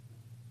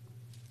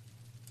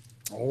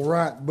All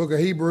right, book of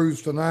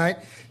Hebrews tonight.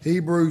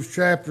 Hebrews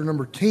chapter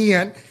number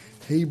 10.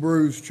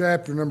 Hebrews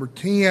chapter number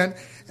 10.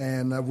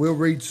 And we'll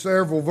read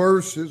several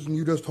verses, and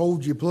you just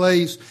hold your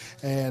place,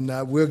 and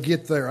we'll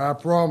get there. I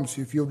promise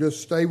you, if you'll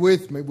just stay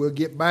with me, we'll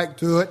get back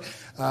to it.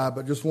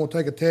 But just want to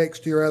take a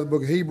text here out of the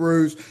book of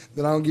Hebrews.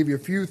 Then I'll give you a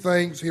few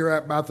things here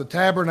about the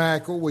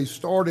tabernacle. We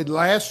started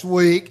last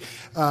week.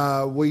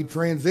 We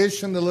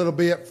transitioned a little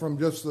bit from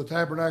just the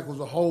tabernacle as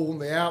a whole on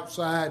the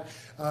outside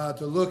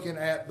to looking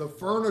at the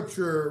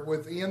furniture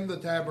within the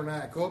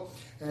tabernacle.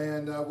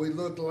 And we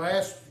looked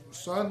last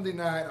Sunday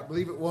night, I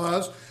believe it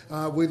was,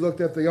 we looked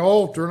at the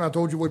altar, and I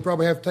told you we'd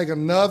probably have to take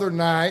another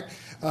night,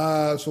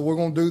 so we're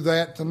going to do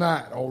that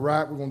tonight, all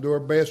right? We're going to do our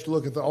best to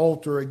look at the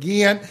altar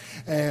again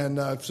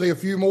and see a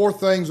few more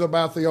things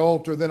about the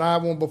altar. Then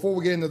before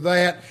we get into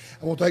that,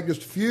 I want to take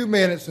just a few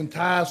minutes and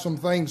tie some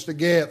things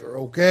together,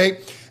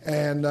 okay?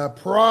 And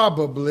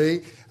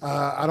probably,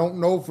 I don't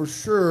know for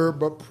sure,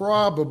 but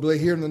probably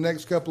here in the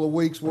next couple of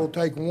weeks, we'll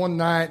take one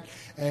night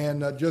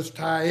and just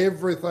tie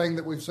everything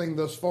that we've seen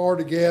thus far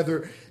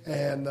together,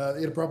 and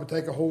it'll probably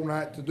take a whole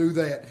night to do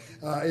that.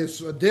 It's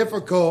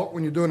difficult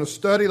when you're doing a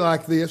study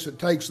like this. It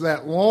takes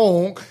that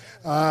long.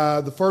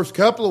 The first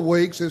couple of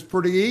weeks, it's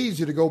pretty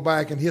easy to go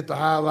back and hit the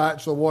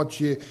highlights of what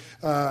you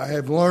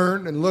have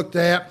learned and looked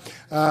at.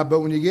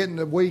 But when you get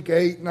into week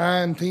 8,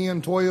 9,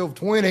 10, 12,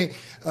 20,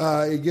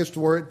 it gets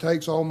to where it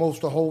takes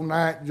almost a whole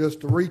night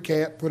just to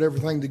recap, put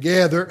everything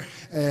together.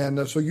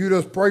 And so you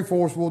just pray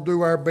for us. We'll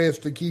do our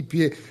best to keep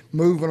you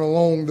moving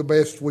along the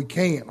best we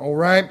can. All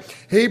right?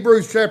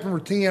 Hebrews chapter number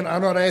 10.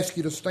 I'm not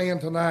asking you to stand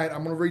tonight.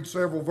 I'm going to read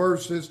several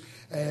verses,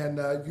 and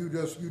you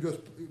just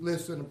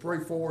listen and pray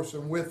for us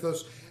and with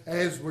us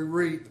as we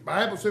read. The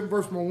Bible said in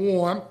verse number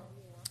 1,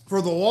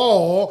 "For the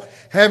law,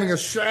 having a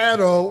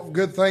shadow of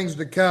good things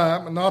to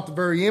come, and not the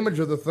very image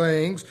of the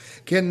things,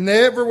 can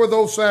never with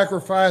those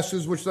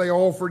sacrifices which they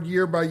offered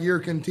year by year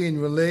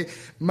continually,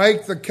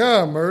 make the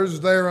comers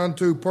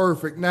thereunto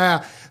perfect."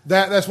 Now,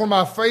 that's one of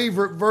my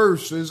favorite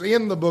verses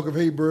in the book of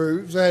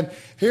Hebrews, and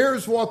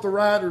here's what the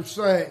writer's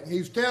saying.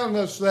 He's telling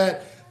us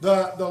that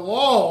the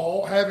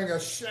law having a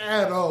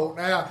shadow.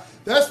 Now,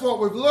 that's what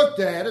we've looked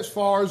at as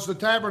far as the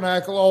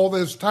tabernacle all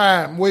this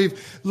time.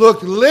 We've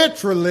looked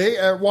literally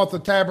at what the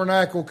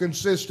tabernacle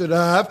consisted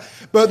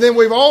of, but then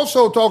we've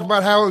also talked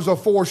about how it was a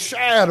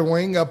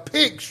foreshadowing, a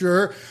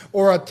picture,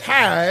 or a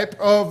type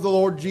of the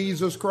Lord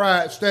Jesus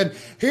Christ. And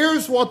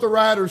here's what the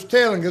writer's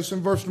telling us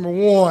in verse number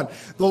 1.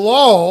 The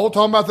law,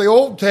 talking about the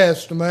Old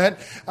Testament,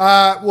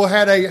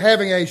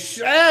 having a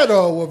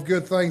shadow of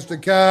good things to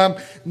come,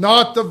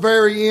 not the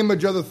very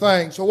image of the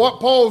thing. So what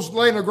Paul's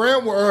laying the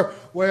groundwork,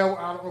 well,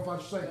 I don't know if I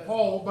should say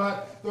Paul,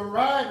 but the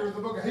writer of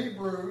the book of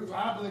Hebrews,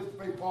 I believe it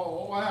to be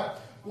Paul,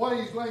 what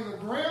he's laying the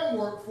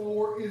groundwork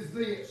for is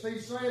this. He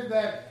said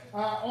that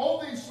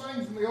all these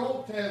things in the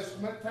Old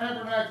Testament,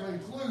 tabernacle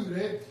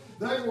included,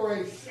 they were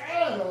a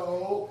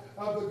shadow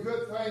of the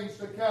good things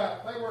to come.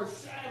 They were a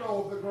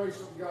shadow of the grace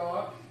of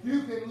God.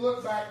 You can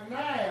look back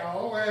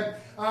now, and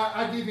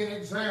I'll give you an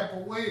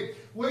example.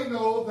 We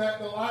know that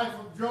the life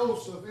of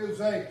Joseph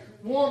is a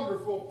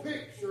wonderful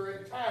picture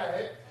and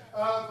type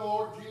of the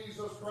Lord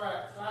Jesus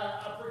Christ.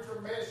 I preach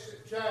a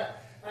message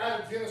out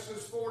of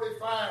Genesis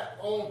 45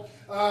 on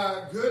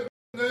good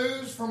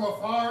news from a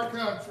far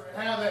country.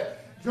 How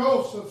that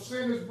Joseph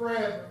sent his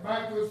brethren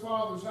back to his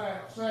father's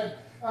house. And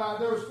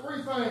there was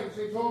 3 things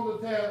he told them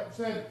to tell them. He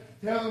said,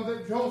 tell them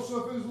that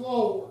Joseph is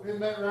Lord. Isn't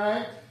that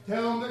right?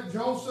 Tell them that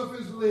Joseph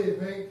is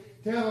living.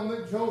 Tell them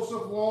that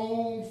Joseph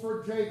longs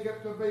for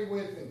Jacob to be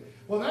with him.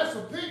 Well, that's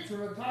a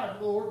picture of the type of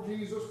the Lord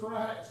Jesus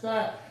Christ.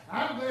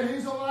 I'm glad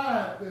he's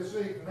alive this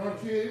evening,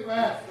 aren't you?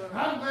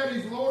 I'm glad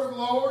he's Lord of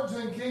Lords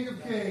and King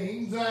of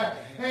Kings,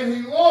 and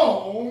he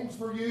longs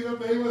for you to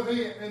be with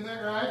him. Isn't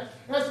that right?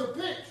 That's a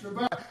picture.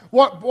 But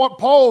what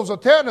Paul's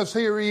telling us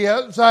here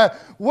is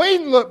we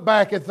can look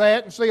back at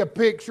that and see a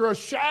picture, a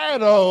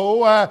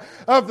shadow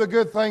of the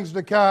good things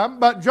to come.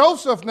 But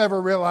Joseph never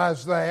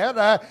realized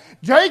that.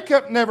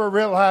 Jacob never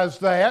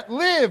realized that.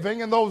 Living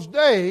in those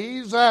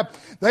days,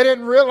 they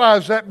didn't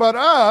realize that. But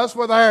us,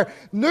 with our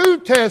New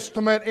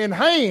Testament in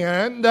hand,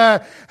 and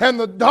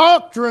the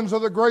doctrines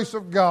of the grace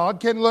of God,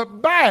 can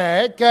look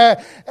back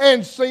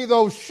and see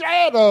those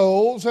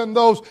shadows and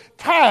those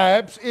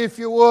types, if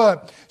you would.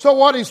 So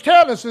what he's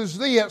telling us is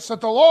this,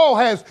 that the law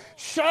has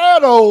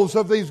shadows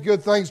of these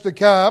good things to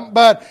come,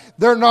 but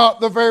they're not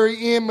the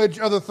very image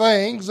of the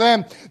things,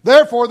 and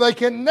therefore they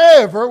can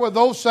never, with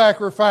those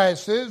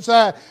sacrifices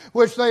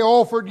which they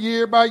offered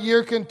year by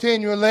year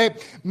continually,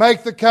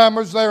 make the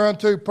comers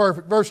thereunto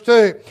perfect. Verse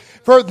 2,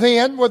 "For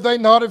then would they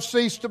not have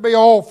ceased to be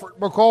offered,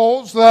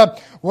 because the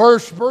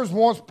worshippers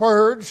once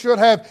purged should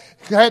have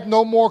had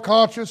no more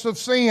conscience of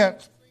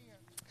sins.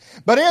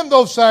 But in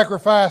those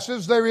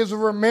sacrifices there is a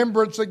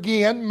remembrance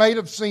again made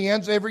of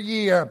sins every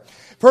year.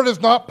 For it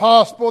is not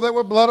possible that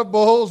with blood of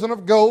bulls and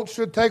of goats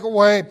should take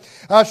away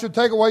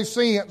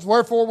sins.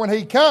 Wherefore, when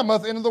he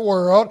cometh into the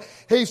world,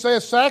 he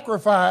saith,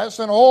 Sacrifice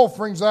and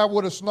offerings thou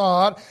wouldest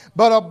not,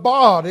 but a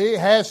body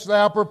hast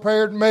thou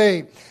prepared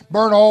me.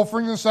 Burnt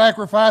offerings and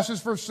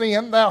sacrifices for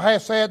sin thou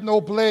hast had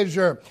no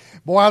pleasure.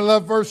 Boy, I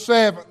love verse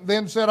 7.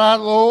 Then said I,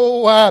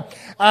 Lo,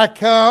 I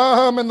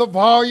come in the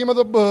volume of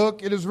the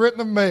book. It is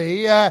written of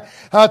me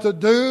to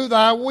do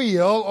thy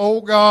will,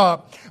 O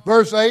God.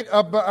 Verse 8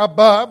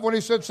 above, when he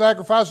said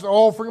sacrifices,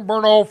 offering,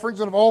 burnt offerings,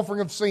 and of offering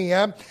of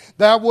sin,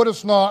 thou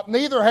wouldest not,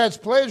 neither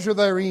hadst pleasure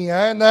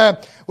therein,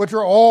 which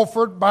are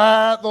offered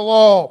by the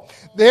law.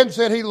 Then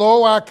said he,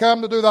 Lo, I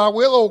come to do thy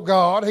will, O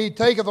God. He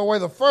taketh away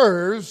the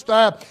first,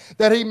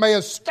 that he may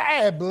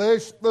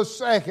establish the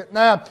second.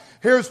 Now,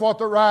 here's what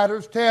the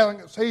writer's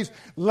telling us. He's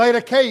laid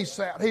a case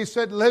out. He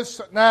said,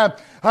 listen, now,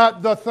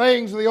 the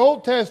things of the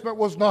Old Testament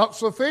was not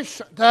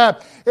sufficient.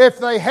 If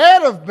they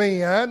had have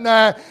been,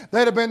 there'd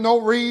have been no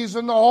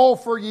reason to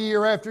offer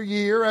year after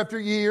year after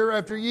year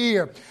after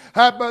year.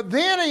 But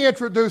then he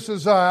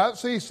introduces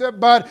us. He said,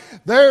 but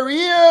there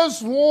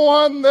is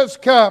one that's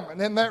coming.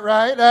 Isn't that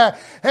right?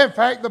 In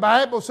fact, the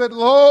Bible said,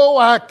 Lo,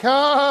 I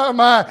come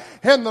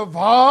in the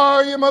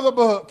volume of the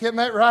book. Isn't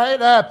that right?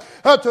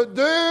 To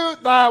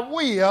do thy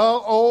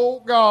will, O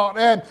God.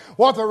 And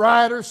what the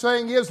writer's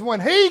saying is when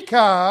he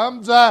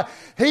comes,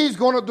 he's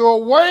going to do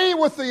away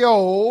with the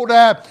old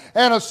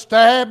and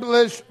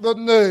establish the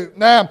new.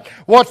 Now,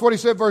 watch what he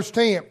said, verse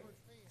 10.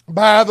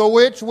 By the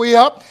which we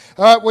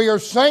are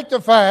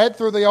sanctified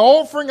through the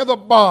offering of the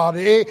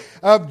body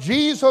of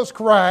Jesus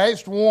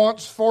Christ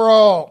once for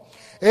all.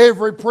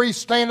 Every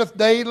priest standeth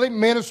daily,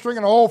 ministering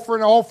and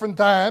offering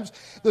oftentimes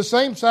the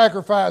same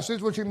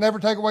sacrifices which can never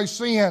take away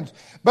sins.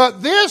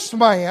 But this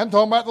man,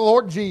 talking about the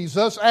Lord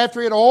Jesus, after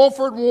he had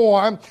offered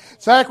one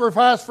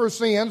sacrifice for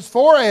sins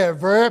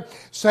forever,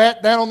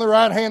 sat down on the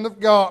right hand of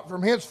God,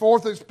 from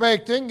henceforth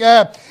expecting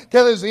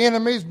till his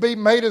enemies be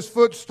made his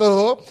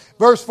footstool.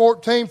 Verse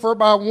 14, for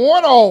by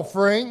one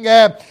offering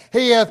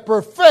he hath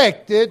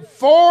perfected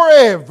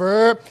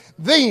forever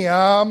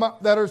them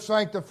that are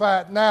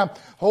sanctified. Now,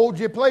 hold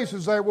your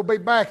places there. We'll be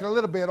back in a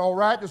little bit, all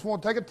right? Just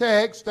want to take a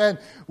text and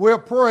we'll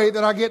pray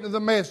that I get into the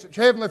message.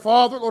 Heavenly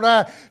Father, Lord,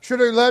 I sure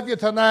do love you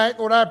tonight.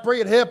 Lord, I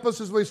pray it help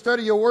us as we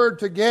study your word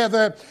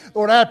together.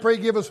 Lord, I pray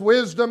give us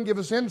wisdom, give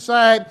us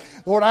insight.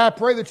 Lord, I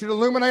pray that you'd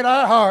illuminate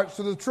our hearts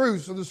to the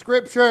truths of the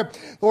Scripture.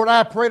 Lord,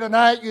 I pray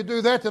tonight you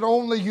do that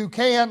only you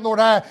can. Lord,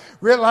 I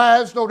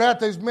realize, no doubt,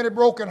 there's many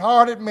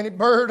broken-hearted, many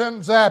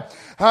burdens. Lord,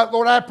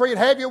 I pray you'd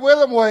have your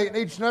will and way in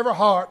each and every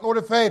heart. Lord,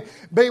 if there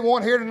be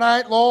one here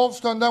tonight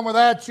lost, undone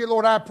without you,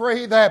 Lord, I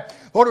pray that,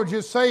 Lord, would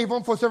you save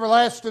them for it's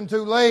everlasting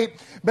too late.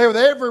 Be with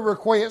every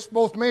request,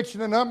 both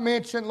mentioned and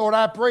unmentioned. Lord,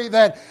 I pray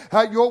that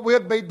your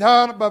will be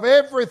done above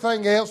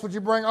everything else. Would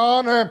you bring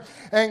honor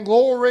and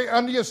glory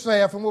unto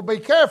yourself? And we'll be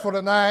careful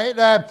tonight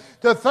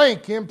to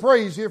thank you and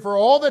praise you for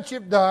all that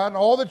you've done,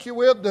 all that you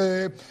will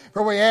do.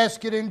 For we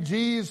ask it in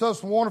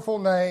Jesus' wonderful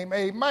name.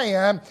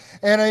 Amen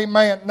and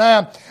amen.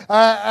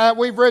 Now,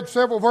 we've read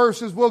several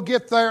verses. We'll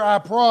get there, I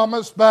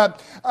promise.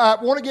 But I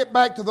want to get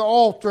back to the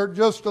altar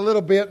just a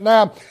little bit.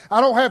 Now, I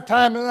don't have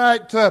time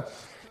tonight to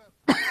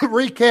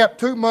recap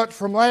too much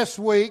from last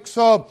week,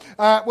 so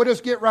we'll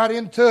just get right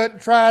into it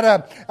and try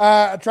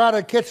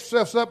to catch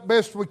ourselves up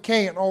best we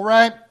can, all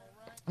right?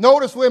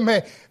 Notice with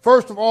me,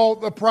 first of all,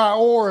 the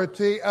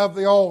priority of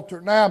the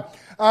altar. Now,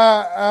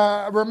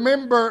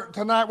 remember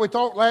tonight, we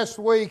talked last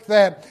week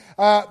that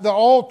the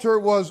altar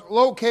was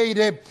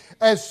located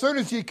as soon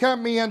as you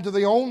come into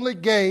the only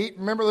gate.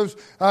 Remember, there's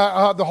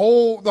the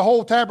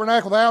whole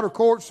tabernacle, the outer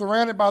court,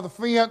 surrounded by the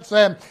fence,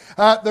 and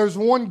there's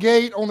one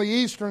gate on the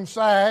eastern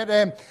side.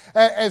 And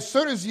as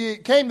soon as you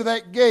came to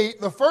that gate,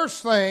 the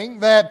first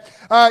thing that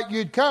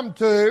you'd come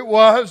to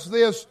was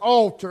this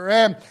altar.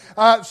 And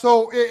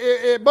so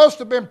it must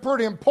have been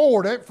pretty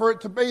important for it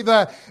to be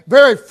the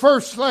very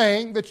first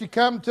thing that you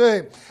come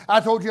to. I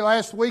told you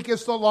last week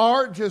it's the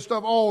largest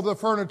of all the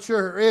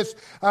furniture. It's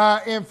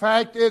in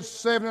fact, it's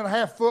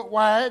 7.5 foot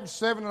wide,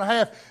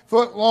 7.5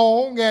 foot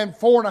long, and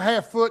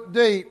 4.5 foot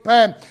deep.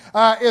 And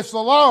it's the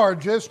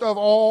largest of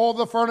all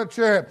the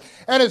furniture.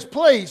 And it's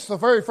placed, the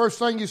very first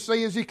thing you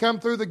see as you come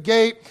through the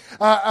gate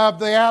of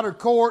the outer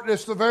court.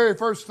 It's the very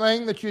first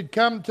thing that you'd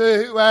come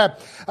to.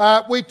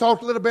 We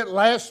talked a little bit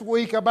last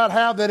week about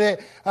how that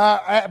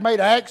it made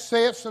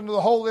access into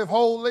the Holy of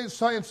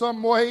Holies in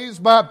some ways,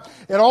 but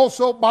it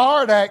also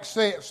barred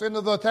access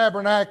into the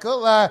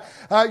tabernacle.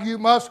 You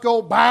must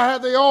go by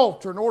the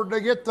altar in order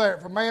to get there.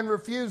 If a man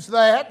refused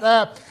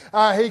that,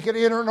 he could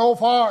enter no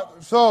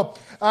farther. So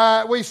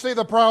we see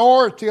the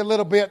priority a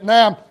little bit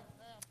now.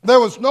 There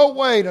was no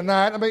way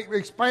tonight, let me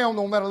expound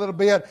on that a little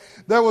bit.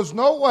 There was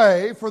no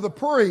way for the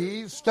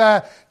priest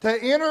to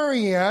enter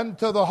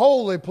into the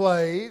holy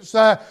place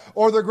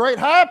or the great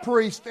high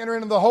priest to enter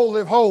into the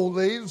Holy of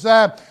Holies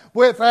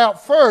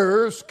without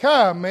first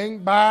coming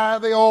by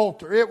the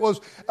altar. It was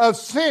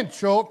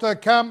essential to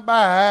come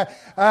by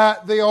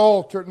the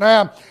altar.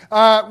 Now,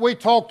 we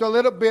talked a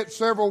little bit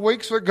several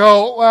weeks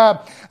ago.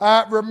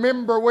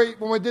 Remember when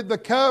we did the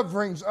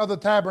coverings of the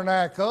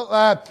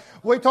tabernacle,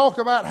 we talked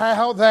about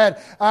how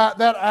that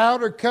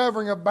outer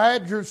covering of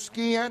badger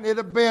skin, it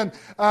had been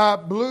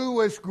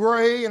bluish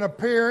gray in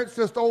appearance,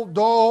 just old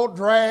dull,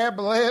 drab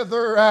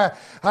leather.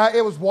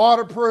 It was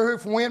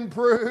waterproof,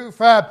 windproof,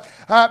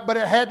 but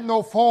it had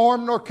no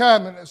form nor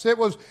comeliness. It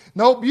was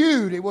no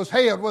beauty was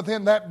held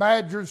within that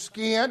badger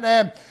skin.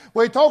 And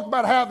we talked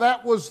about how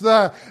that was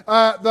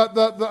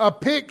a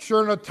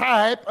picture and a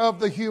type of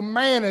the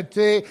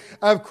humanity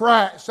of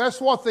Christ. That's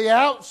what the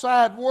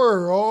outside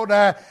world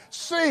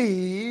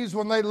sees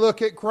when they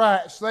look at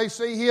Christ. They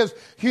see His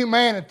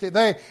humanity.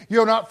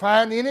 You'll not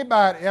find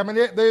anybody. I mean,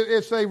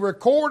 it's a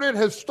recorded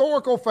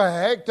historical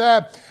fact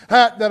that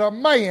a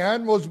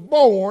man was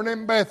born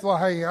in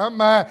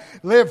Bethlehem,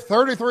 lived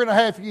 33 and a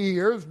half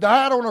years,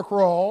 died on a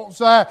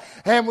cross,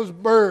 and was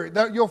buried.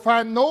 You'll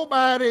find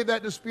nobody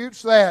that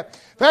disputes that.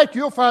 In fact,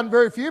 you'll find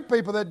very few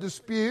people that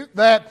dispute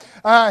that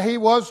he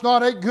was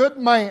not a good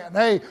man,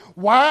 a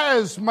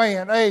wise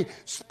man, a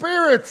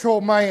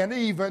spiritual man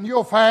even.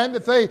 You'll find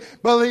that they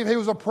believe he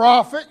was a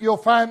prophet. You'll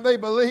find they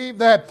believe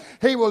that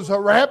he was a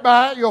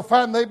rabbi. You'll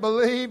find they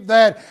believe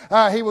that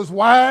he was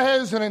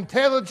wise and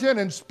intelligent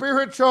and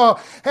spiritual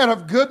and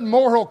of good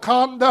moral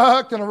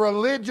conduct and a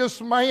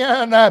religious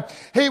man.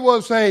 He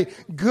was a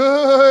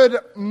good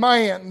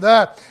man.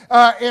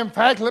 In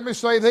fact, let me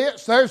say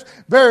this. There's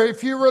very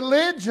few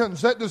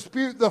religions that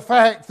dispute the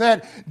fact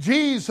that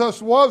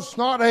Jesus was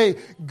not a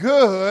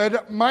good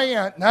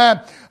man.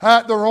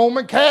 The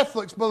Roman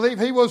Catholics believe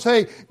he was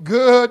a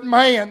good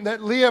man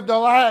that lived a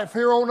life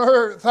here on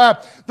earth.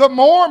 The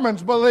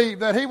Mormons believe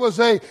that he was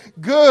a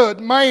good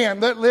man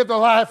that lived a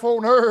life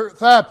on earth.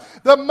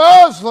 The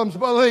Muslims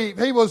believe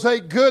he was a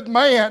good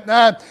man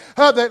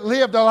that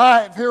lived a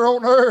life here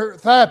on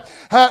earth.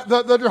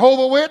 The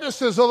Jehovah's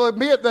Witnesses will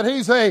admit that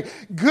he's a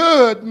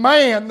good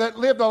man that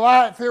lived a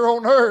life here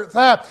on earth.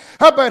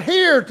 But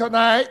here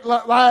tonight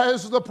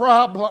lies the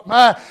problem.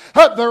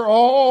 They're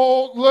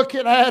all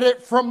looking at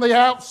it from the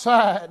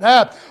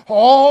outside.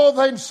 All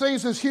they see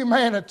is his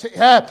humanity.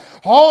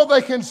 All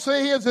they can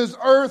see is his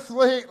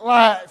earthly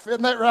life.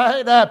 Isn't that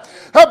right?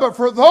 But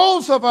for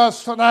those of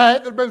us tonight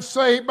that have been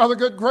saved by the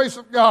good grace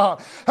of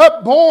God,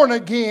 born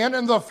again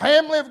in the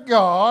family of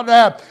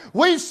God,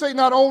 we see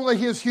not only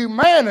his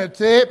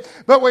humanity,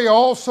 but we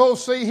also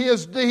see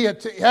his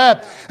deity.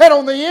 And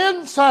on the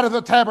inside of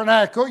the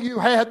tabernacle, you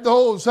had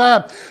those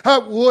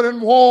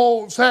wooden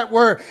walls that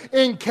were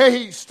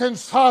encased in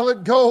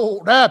solid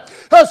gold.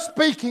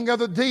 Speaking of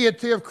the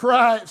deity of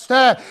Christ,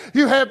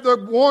 you have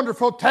the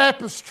wonderful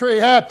tapestry,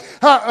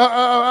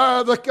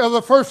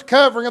 the first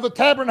covering of the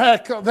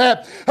tabernacle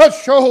that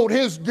showed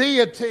his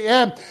deity.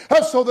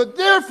 So the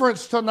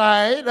difference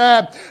tonight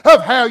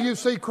of how you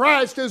see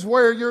Christ is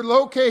where you're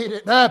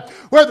located.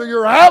 Whether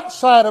you're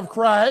outside of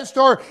Christ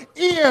or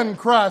in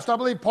Christ. I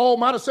believe Paul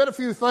might have said a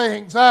few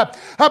things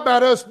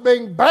about us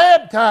being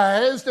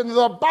baptized into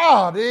the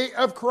body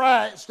of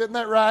Christ. Isn't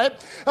that right?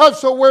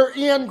 So we're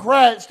in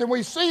Christ and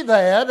we see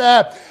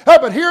that.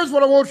 But here's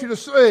what I want you to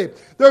see.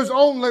 There's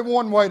only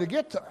one way to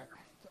get there.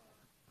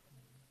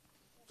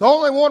 There's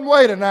only one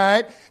way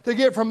tonight to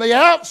get from the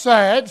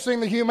outside, seeing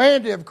the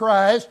humanity of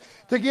Christ,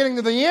 to getting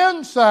to the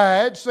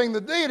inside, seeing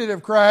the deity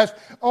of Christ.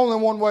 Only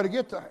one way to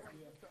get there.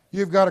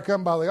 You've got to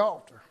come by the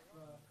altar.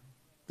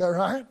 Is that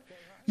right?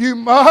 You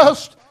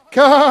must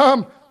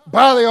come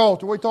by the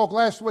altar. We talked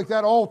last week,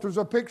 that altar is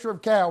a picture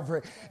of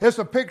Calvary. It's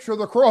a picture of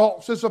the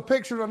cross. It's a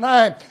picture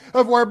tonight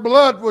of where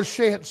blood was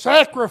shed,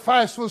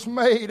 sacrifice was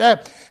made,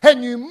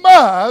 and you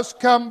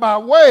must come by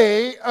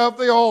way of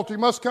the altar. You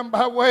must come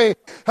by way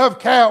of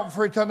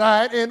Calvary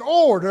tonight in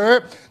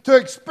order to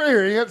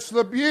experience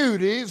the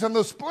beauties and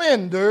the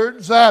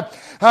splendors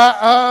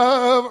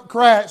of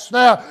Christ.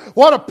 Now,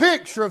 what a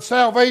picture of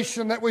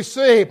salvation that we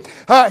see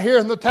here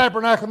in the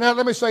tabernacle. Now,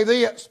 let me say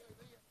this.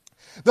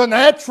 The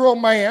natural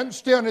man,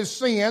 still in his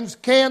sins,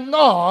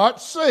 cannot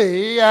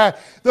see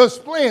the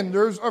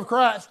splendors of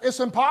Christ. It's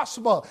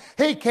impossible.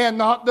 He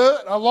cannot do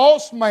it. A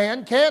lost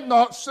man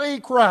cannot see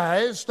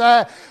Christ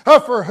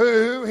for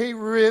who he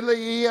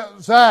really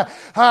is.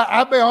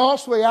 I'll be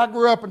honest with you, I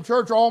grew up in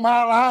church all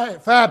my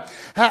life. I've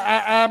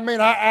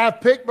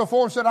picked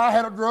before and said I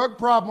had a drug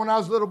problem when I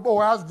was a little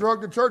boy. I was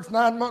drugged to church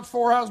 9 months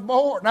before I was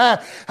born.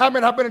 I've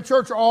been in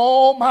church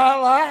all my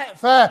life.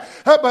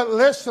 But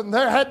listen,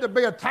 there had to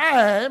be a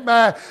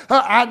time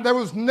There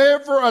was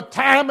never a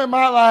time in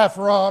my life,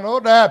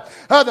 Ronald, that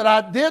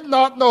I did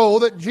not know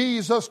that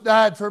Jesus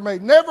died for me.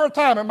 Never a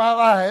time in my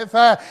life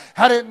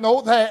I didn't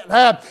know that.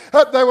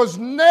 There was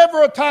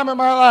never a time in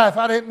my life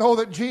I didn't know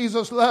that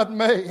Jesus loved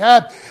me.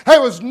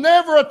 There was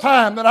never a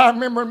time that I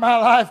remember in my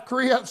life,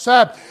 Chris,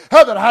 that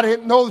I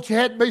didn't know that you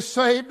had to be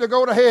saved to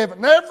go to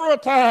heaven. Never a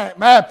time.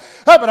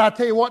 But I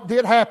tell you what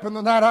did happen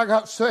the night I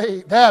got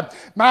saved.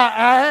 My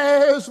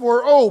eyes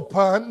were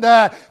opened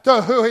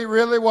to who He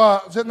really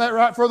was. Isn't that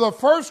right? For the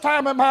first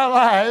time in my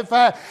life,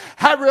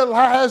 I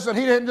realized that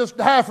He didn't just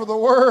die for the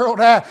world,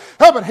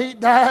 but He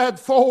died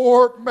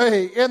for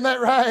me. Isn't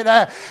that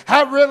right?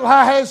 I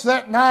realized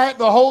that night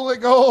the Holy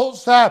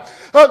Ghost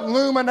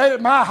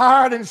illuminated my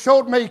heart and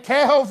showed me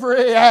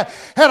Calvary, and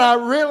I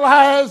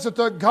realized that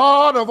the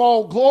God of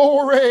all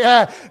glory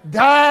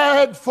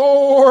died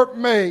for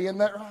me. Isn't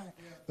that right?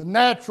 The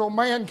natural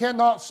man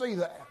cannot see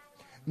that.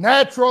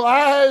 Natural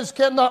eyes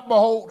cannot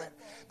behold it.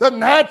 The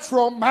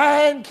natural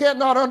mind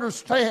cannot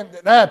understand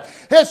it.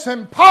 It's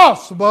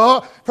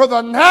impossible for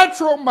the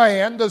natural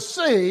man to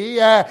see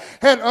and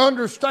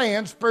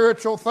understand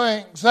spiritual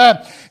things.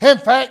 In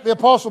fact, the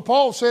Apostle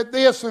Paul said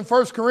this in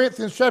 1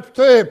 Corinthians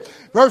chapter 2,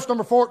 verse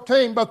number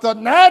 14, "But the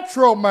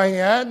natural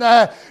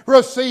man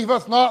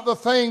receiveth not the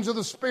things of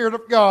the Spirit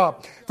of God,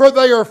 for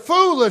they are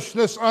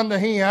foolishness unto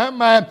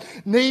him,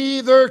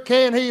 neither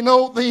can he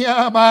know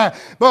them,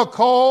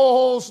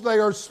 because they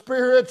are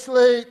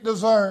spiritually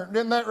discerned."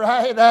 Isn't that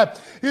right?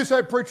 You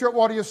say, "Preacher,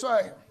 what do you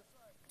say?"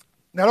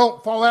 Now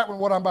don't fall out with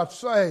what I'm about to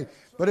say,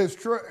 but it's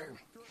true.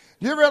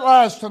 Do you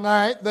realize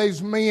tonight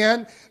these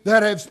men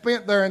that have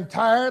spent their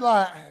entire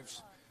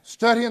lives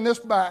studying this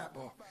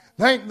Bible,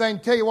 they can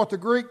tell you what the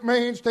Greek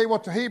means, tell you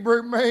what the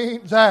Hebrew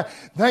means. They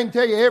can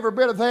tell you every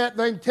bit of that.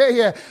 They can tell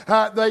you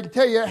how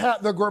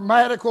the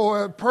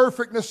grammatical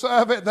perfectness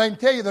of it. They can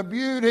tell you the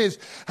beauties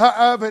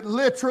of it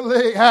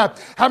literally.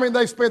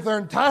 They spent their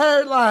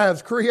entire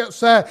lives,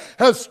 Chris,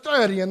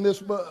 studying this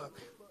book.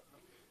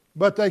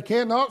 But they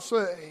cannot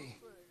say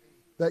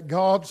that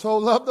God so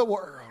loved the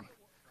world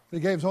that He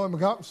gave His only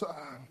begotten Son.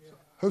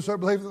 Whosoever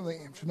believes in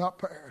Him should not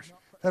perish,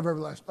 have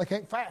everlasting. They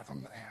can't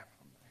fathom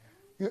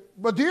that.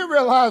 But do you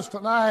realize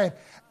tonight,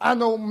 I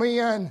know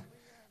men,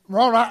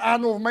 Ron, I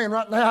know a man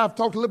right now, I've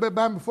talked a little bit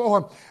about him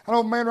before. I know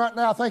a man right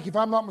now, I think if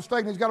I'm not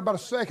mistaken, he's got about a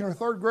second or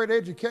third grade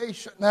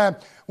education.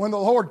 When the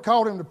Lord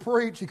called him to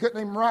preach, he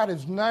couldn't even write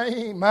his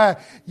name,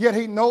 yet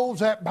he knows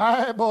that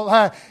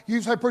Bible.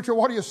 You say, "Preacher,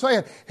 what are you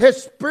saying?"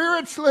 It's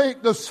spiritually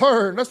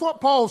discerned. That's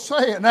what Paul's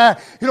saying.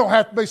 You don't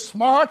have to be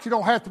smart, you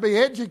don't have to be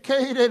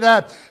educated,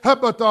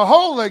 but the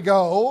Holy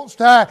Ghost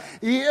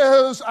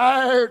is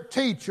our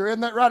teacher.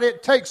 Isn't that right?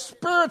 It takes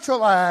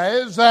spiritual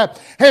eyes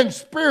and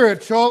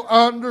spiritual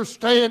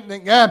understanding.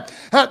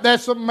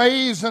 That's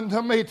amazing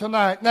to me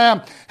tonight.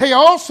 Now, he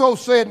also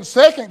said in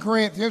 2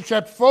 Corinthians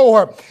chapter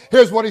 4,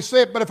 here's what he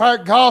said, "But if our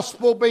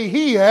gospel be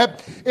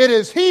hid, it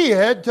is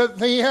hid to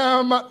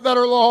them that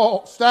are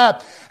lost."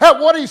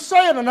 What he's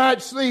saying tonight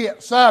is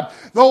this.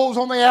 Those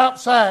on the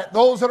outside,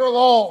 those that are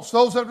lost,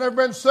 those that have never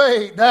been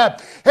saved,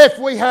 if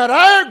we had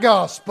our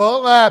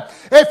gospel,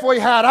 if we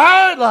had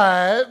our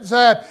lives,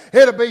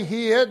 it'll be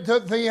hid to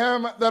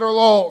them that are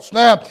lost.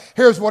 Now,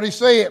 here's what he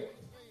said.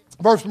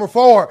 Verse number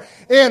 4,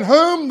 "In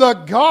whom the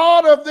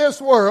God of this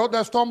world,"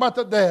 that's talking about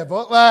the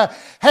devil,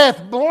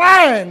 "hath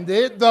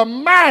blinded the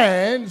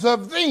minds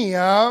of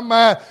them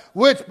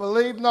which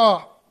believe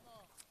not,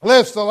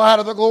 lest the light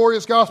of the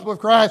glorious gospel of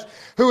Christ,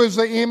 who is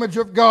the image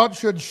of God,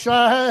 should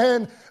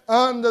shine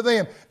unto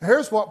them." Now,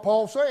 here's what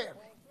Paul said.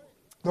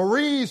 The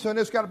reason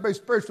it's got to be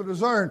spiritually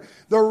discerned,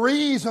 the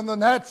reason the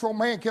natural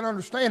man can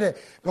understand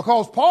it,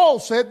 because Paul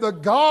said the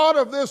God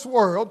of this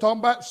world,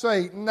 talking about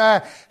Satan,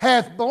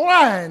 hath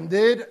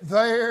blinded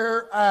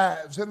their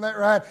eyes. Isn't that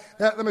right?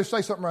 Now, let me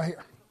say something right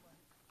here.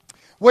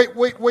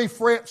 We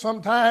fret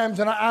sometimes,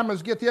 and I'm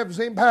as guilty of as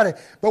anybody,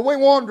 but we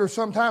wonder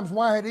sometimes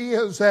why it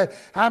is that,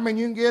 you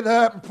can get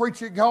up and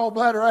preach your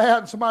gallbladder out,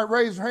 and somebody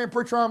raises their hand,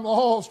 "Preacher, I'm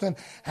lost," and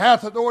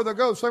out the door they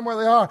go, somewhere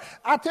they are.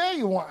 I tell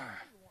you why.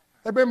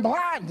 They've been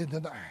blinded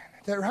tonight.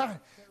 Is that right?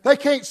 They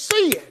can't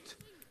see it.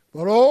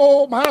 But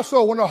oh my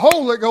soul, when the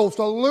Holy Ghost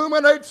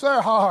illuminates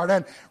their heart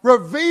and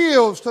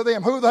reveals to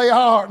them who they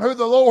are and who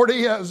the Lord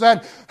is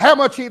and how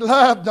much He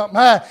loved them,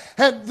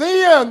 and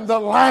then the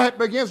light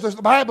begins, as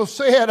the Bible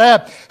said,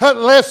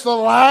 lest the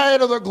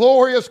light of the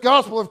glorious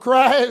gospel of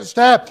Christ,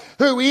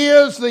 who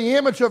is the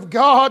image of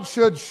God,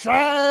 should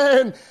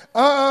shine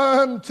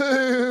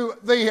unto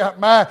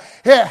them.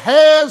 It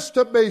has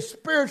to be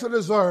spiritually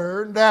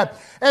discerned,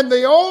 and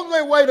the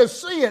only way to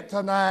see it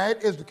tonight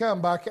is to come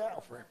by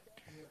Calvary.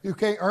 You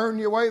can't earn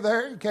your way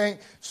there. You can't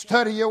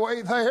study your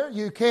way there.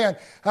 You can't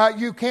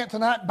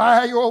tonight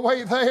buy your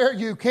way there.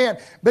 You can't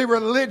be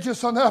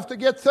religious enough to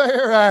get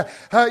there.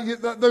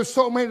 There's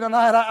so many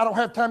tonight. I don't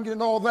have time to get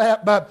into all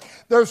that, but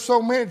there's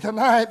so many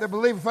tonight that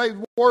believe if they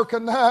work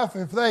enough,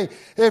 if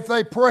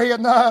they pray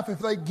enough, if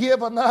they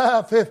give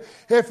enough,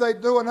 if they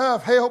do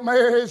enough Hail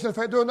Marys, if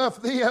they do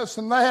enough this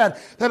and that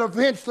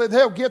eventually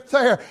they'll get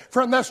there.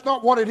 Friend, that's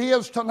not what it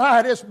is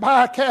tonight. It's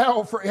by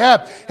Calvary.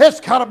 It's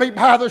got to be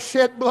by the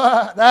shed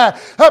blood.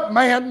 A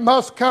man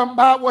must come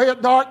by way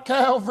of dark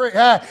Calvary.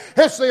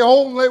 It's the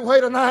only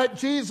way tonight.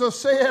 Jesus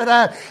said,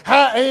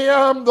 I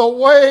am the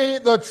way,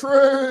 the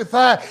truth,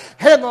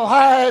 and the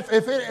life.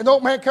 If no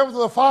man comes to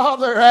the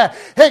Father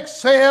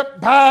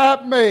except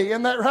by me.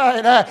 Isn't that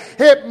right?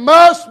 It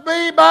must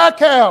be by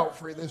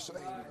Calvary this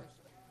evening.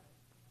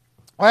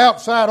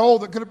 Outside, all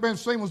that could have been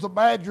seen was the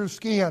badger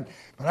skin.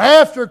 But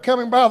after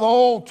coming by the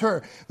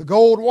altar, the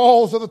gold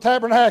walls of the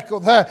tabernacle,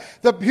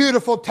 the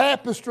beautiful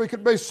tapestry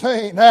could be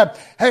seen. Hey,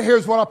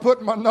 here's what I put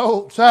in my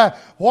notes.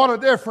 What a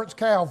difference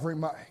Calvary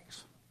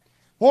makes.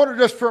 Wonder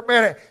just for a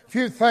minute, if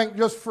you think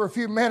just for a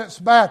few minutes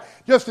about,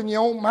 just in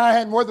your own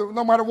mind, whether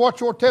no matter what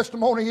your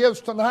testimony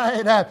is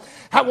tonight,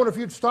 I wonder if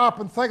you'd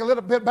stop and think a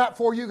little bit about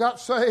before you got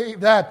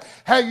saved,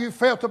 how you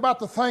felt about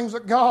the things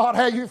of God,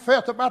 how you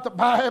felt about the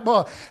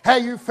Bible, how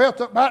you felt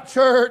about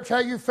church, how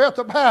you felt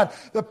about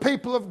the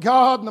people of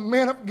God and the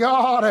men of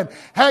God, and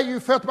how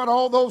you felt about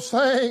all those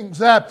things.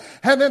 And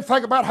then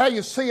think about how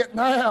you see it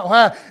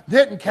now.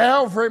 Didn't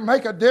Calvary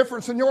make a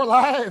difference in your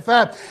life?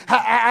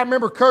 I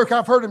remember Kirk,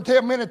 I've heard him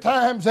tell many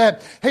times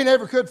that he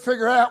never could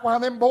figure out why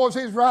them boys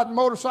he's riding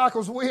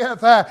motorcycles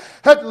with had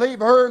to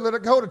leave early to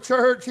go to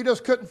church. He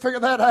just couldn't figure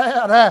that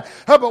out.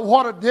 But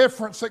what a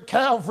difference that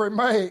Calvary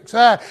makes.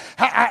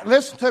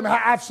 Listen to me.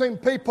 I've seen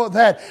people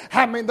that,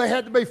 they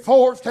had to be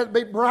forced, had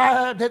to be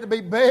bribed, had to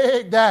be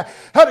begged, had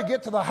to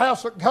get to the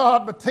house of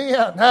God. But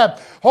then,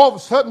 all of a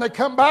sudden, they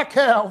come by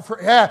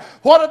Calvary.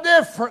 What a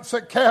difference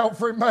that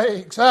Calvary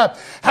makes.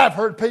 I've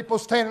heard people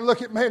stand and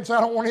look at me and say,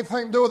 I don't want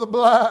anything to do with the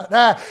blood.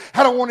 I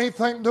don't want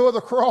anything to do with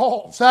the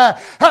cross.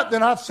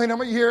 Then I've seen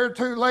him a year or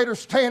two later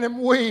stand and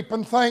weep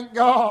and thank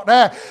God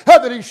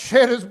that he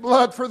shed his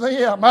blood for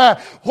them.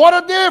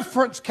 What a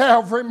difference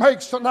Calvary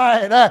makes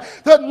tonight.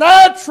 The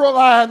natural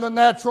eye and the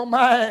natural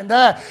mind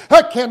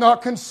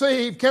cannot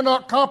conceive,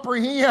 cannot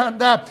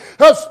comprehend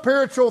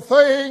spiritual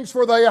things,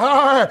 for they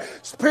are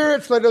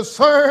spiritually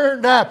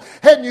discerned.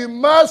 And you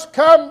must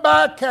come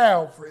by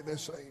Calvary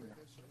this evening.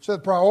 It's the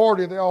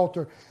priority of the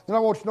altar. Then I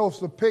want you to notice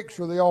the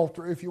picture of the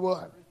altar, if you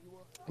would.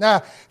 Now,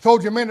 I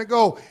told you a minute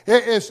ago,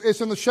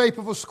 it's in the shape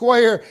of a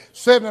square,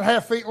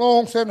 7.5 feet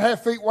long,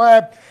 7.5 feet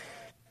wide,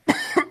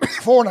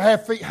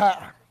 4.5 feet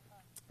high.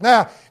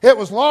 Now, it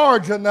was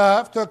large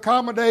enough to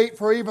accommodate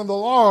for even the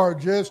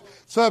largest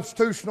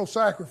substitutional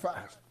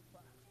sacrifice.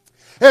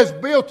 It's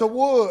built of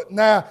wood.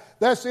 Now,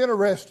 that's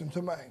interesting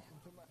to me.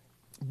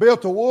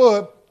 Built of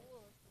wood,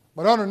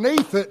 but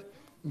underneath it,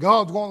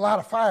 God's going to light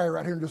a fire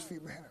right here in just a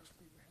few minutes.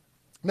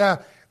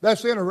 Now,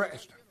 that's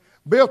interesting.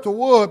 Built of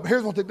wood, but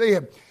here's what they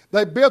did.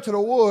 They built it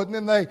of wood, and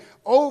then they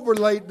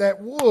overlaid that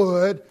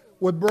wood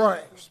with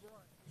brass.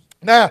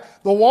 Now,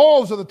 the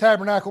walls of the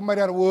tabernacle made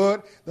out of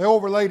wood, they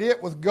overlaid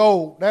it with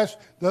gold. That's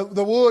the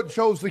wood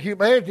shows the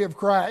humanity of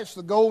Christ.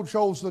 The gold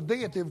shows the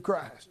deity of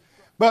Christ.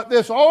 But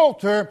this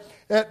altar,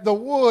 the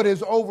wood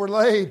is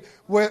overlaid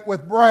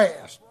with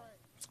brass.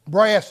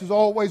 Brass is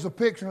always a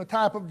picture and a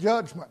type of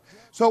judgment.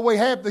 So we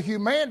have the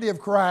humanity of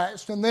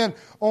Christ, and then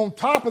on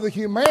top of the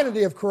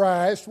humanity of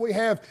Christ, we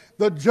have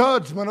the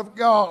judgment of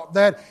God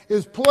that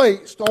is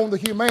placed on the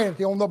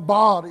humanity, on the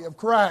body of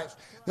Christ.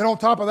 Then on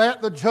top of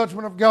that, the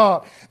judgment of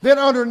God. Then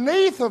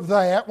underneath of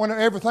that, when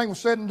everything was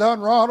said and done,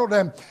 Ronald,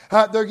 and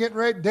they're getting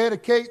ready to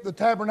dedicate the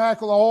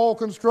tabernacle, all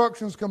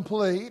construction's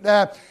complete.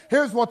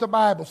 Here's what the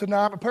Bible said.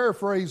 Now I'm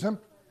paraphrasing.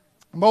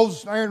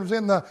 Moses and Aaron was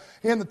in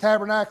the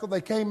tabernacle.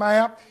 They came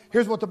out.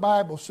 Here's what the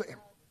Bible said.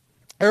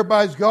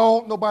 Everybody's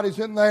gone. Nobody's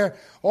in there.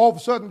 All of a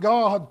sudden,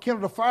 God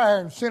kindled a fire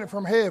and sent it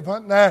from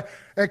heaven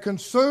and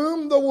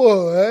consumed the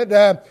wood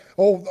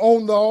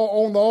on the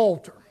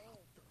altar.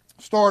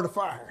 Started a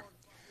fire.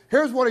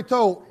 Here's what he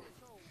told them.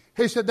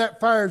 He said that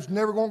fire's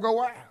never going to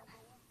go out.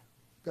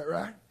 Is that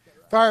right?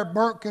 Fire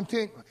burnt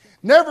continually.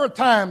 Never a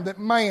time that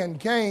man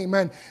came,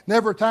 and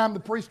never a time the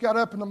priest got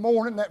up in the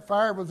morning, that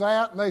fire was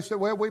out, and they said,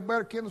 well, we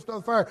better kindle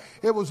another fire.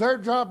 It was their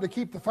job to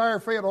keep the fire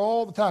fed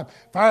all the time.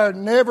 Fire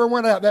never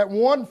went out. That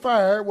one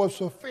fire was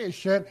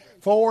sufficient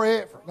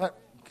forever.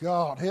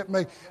 God, hit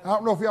me. I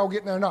don't know if y'all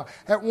getting there or not.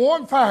 That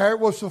one fire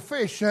was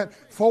sufficient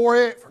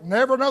forever.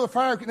 Never another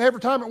fire, never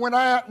time it went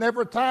out,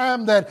 never a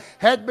time that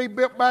had to be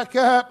built back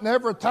up,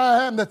 never a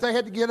time that they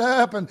had to get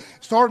up and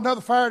start another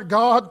fire.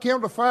 God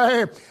kindled a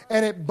fire,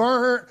 and it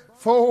burnt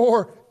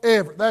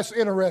forever. That's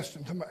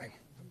interesting to me.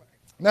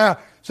 Now,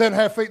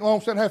 7.5 feet long,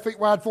 7.5 feet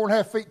wide,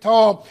 4.5 feet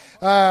tall,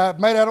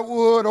 made out of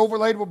wood,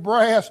 overlaid with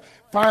brass,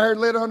 fire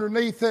lit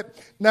underneath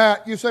it. Now,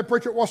 you say,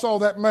 preacher, what's all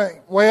that mean?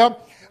 Well,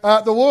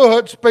 the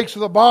wood speaks of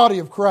the body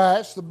of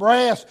Christ. The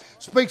brass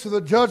speaks of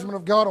the judgment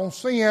of God on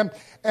sin.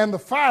 And the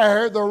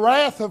fire, the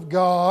wrath of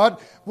God,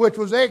 which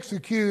was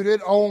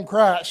executed on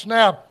Christ.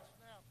 Now,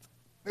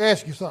 let me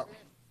ask you something.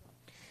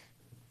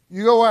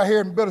 You go out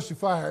here and build us a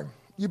fire.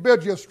 You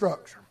build you a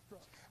structure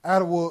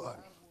out of wood.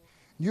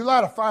 You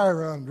light a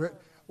fire under it.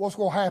 what's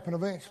going to happen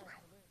eventually?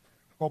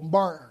 It's going to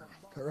burn,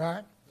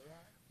 right?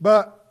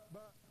 But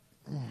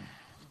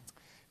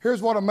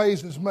here's what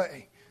amazes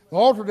me. The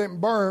altar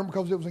didn't burn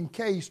because it was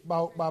encased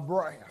by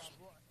brass.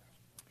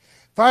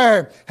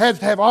 Fire has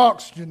to have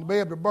oxygen to be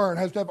able to burn,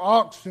 has to have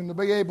oxygen to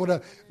be able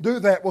to do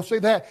that. Well, see,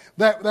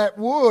 that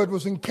wood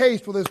was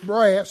encased with this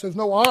brass. There's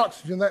no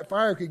oxygen that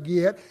fire could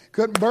get.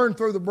 Couldn't burn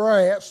through the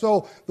brass,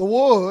 so the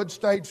wood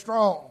stayed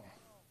strong.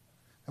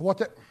 And what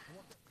that,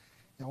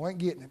 y'all ain't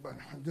getting it, but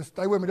just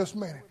stay with me just a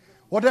minute.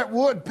 What that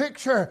wood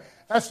picture,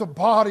 that's the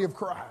body of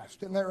Christ,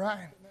 isn't that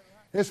right?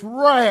 It's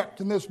wrapped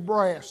in this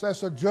brass.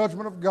 That's the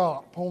judgment of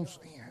God upon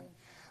sin.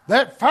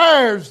 That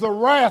fire's the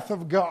wrath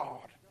of God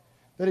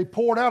that He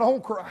poured out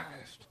on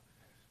Christ.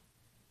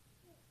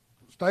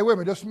 Stay with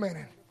me just a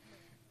minute.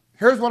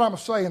 Here's what I'm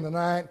saying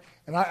tonight,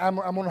 and I'm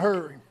going to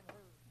hurry.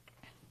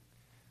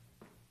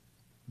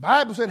 The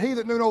Bible said, He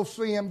that knew no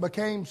sin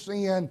became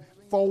sin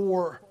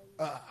for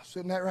us.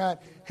 Isn't that right?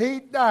 He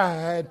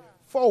died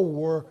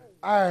for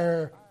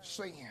our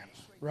sins,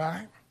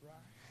 right?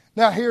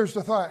 Now here's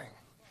the thing.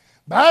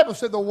 The Bible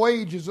said the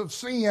wages of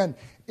sin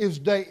is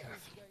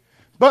death.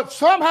 But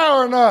somehow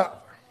or another,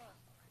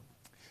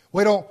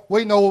 we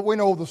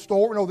know the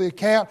story, we know the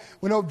account,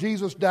 we know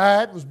Jesus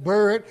died, was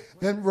buried,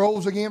 then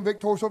rose again,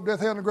 victorious over death,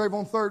 hell, and the grave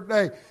on the third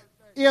day,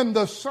 in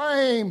the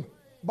same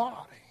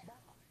body.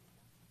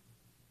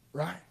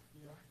 Right?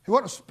 He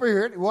wasn't a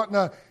spirit, he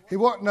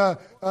wasn't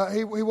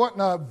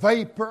a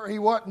vapor, he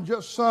wasn't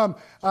just some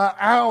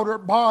outer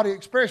body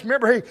experience.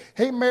 Remember,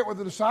 he met with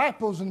the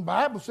disciples, and the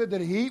Bible said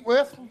that He eat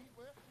with them.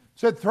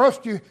 Said, feel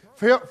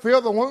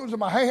the wounds of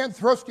my hand,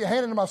 thrust your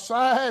hand into my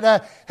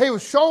side. He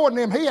was showing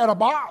them He had a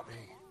body.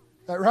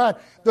 That right?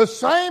 The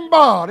same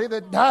body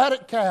that died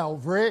at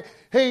Calvary,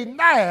 He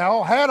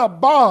now had a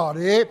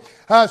body,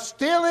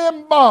 still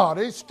in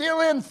body, still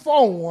in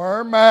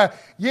form,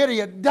 yet He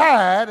had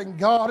died and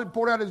God had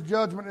poured out His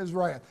judgment and His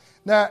wrath.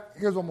 Now,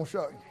 here's what I'm going to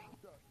show you.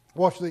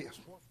 Watch this.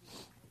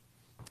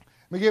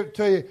 Let me give it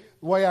to you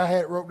the way I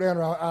had it wrote down,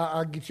 or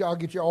I'll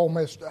get you all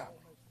messed up.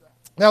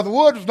 Now, the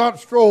wood was not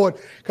destroyed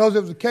because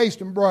it was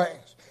encased in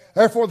brass.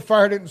 Therefore, the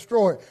fire didn't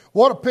destroy it.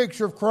 What a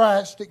picture of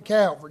Christ at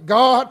Calvary.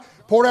 God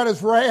poured out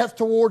His wrath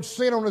towards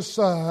sin on His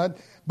Son,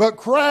 but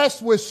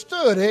Christ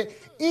withstood it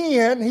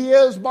in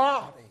His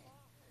body.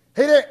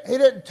 He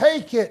didn't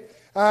take it.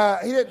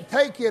 He didn't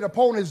take it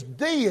upon His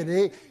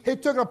deity. He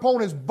took it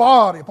upon His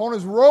body, upon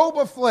His robe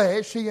of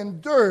flesh. He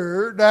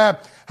endured the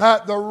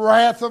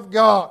wrath of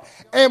God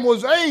and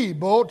was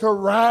able to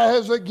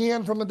rise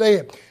again from the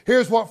dead.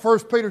 Here's what 1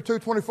 Peter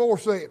 2:24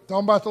 said,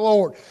 talking about the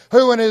Lord,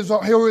 who in His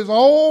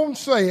own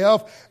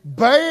self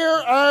bare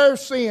our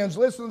sins.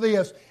 Listen to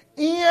this.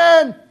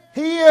 In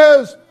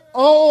His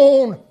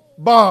own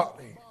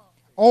body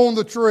on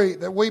the tree,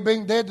 that we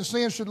being dead to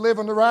sin should live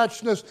unto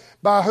righteousness,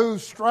 by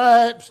whose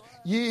stripes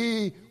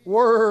ye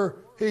were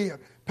healed.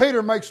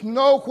 Peter makes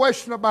no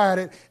question about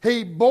it.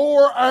 He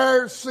bore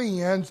our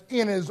sins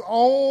in His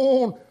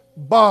own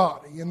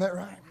body. Isn't that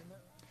right?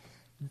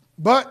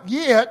 But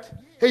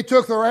yet, He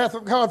took the wrath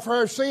of God for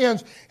our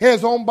sins in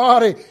His own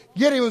body.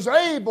 Yet He was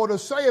able to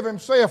save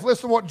Himself.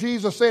 Listen to what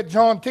Jesus said,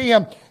 John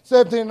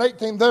 10:17 and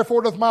 18.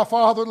 Therefore doth my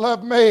Father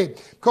love me,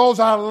 because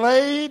I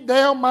laid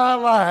down my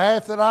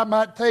life that I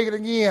might take it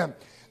again.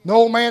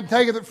 No man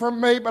taketh it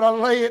from me, but I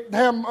lay it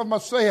down of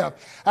myself.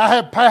 I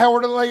have power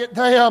to lay it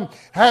down,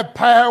 have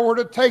power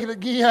to take it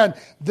again.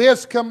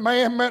 This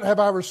commandment have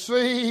I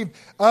received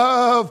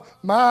of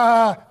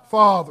my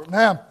Father.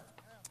 Now,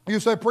 you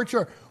say,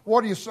 preacher,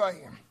 what are you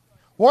saying?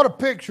 What a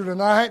picture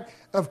tonight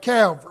of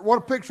Calvary. What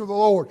a picture of the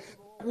Lord.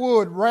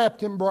 Wood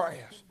wrapped in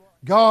brass.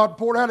 God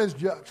poured out His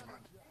judgment.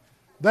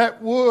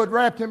 That wood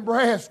wrapped in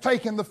brass,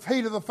 taking the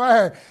heat of the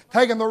fire,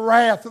 taking the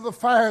wrath of the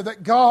fire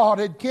that God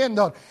had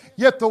kindled.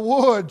 Yet the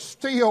wood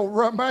still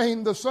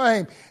remained the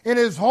same. In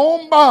His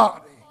own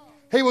body,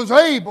 He was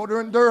able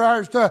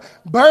to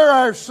bear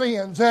our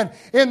sins and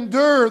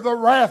endure the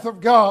wrath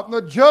of God and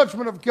the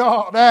judgment of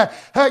God.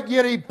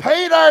 Yet He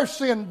paid our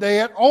sin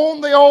debt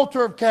on the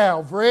altar of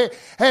Calvary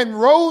and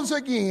rose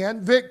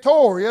again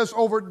victorious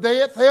over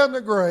death, hell, and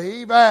the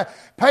grave,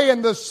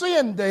 paying the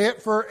sin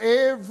debt for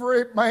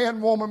every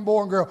man, woman,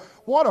 boy, and girl.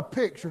 What a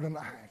picture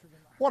tonight.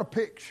 What a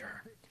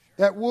picture.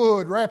 That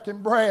wood wrapped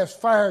in brass,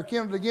 fire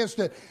kindled against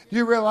it. Do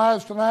you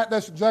realize tonight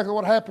that's exactly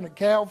what happened at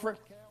Calvary?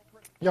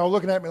 Y'all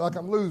looking at me like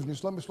I'm losing you,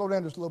 so let me slow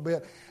down just a little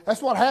bit.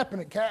 That's what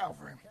happened at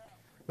Calvary.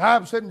 The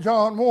Bible said in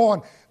John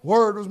 1,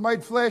 Word was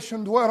made flesh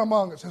and dwelt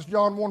among us. That's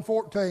John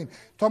 1:14.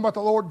 Talking about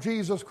the Lord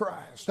Jesus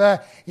Christ.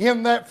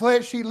 In that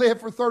flesh He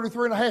lived for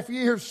 33 and a half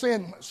years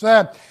sinless.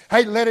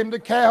 He led Him to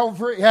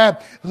Calvary.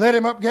 Led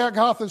Him up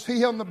Golgotha's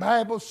hill. And the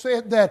Bible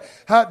said that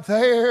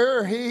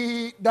there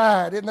He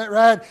died. Isn't that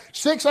right?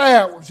 6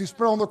 hours He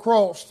spent on the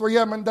cross. 3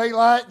 of them in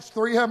daylight,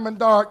 3 of them in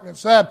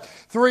darkness.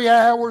 3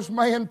 hours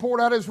man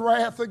poured out his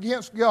wrath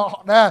against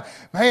God.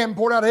 Man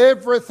poured out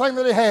everything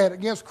that he had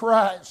against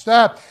Christ.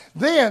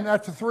 Then then,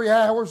 after 3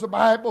 hours, the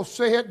Bible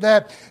said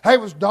that there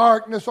was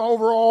darkness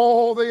over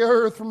all the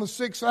earth from the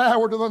 6th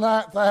hour to the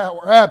 9th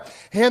hour.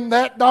 In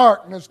that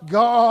darkness,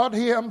 God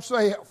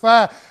Himself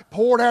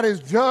poured out His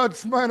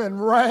judgment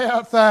and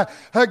wrath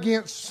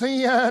against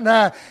sin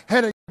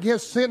and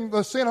against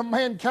the sin of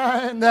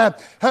mankind.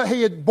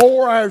 He had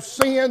bore our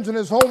sins in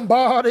His own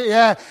body,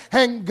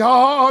 and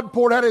God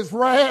poured out His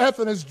wrath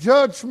and His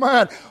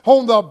judgment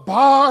on the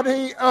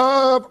body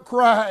of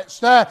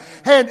Christ.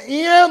 And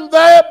in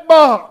that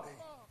body,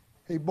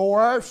 He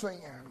bore our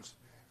sins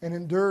and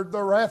endured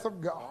the wrath of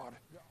God.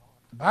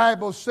 The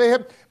Bible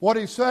said, what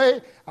He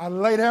say? I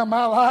lay down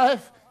my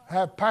life, I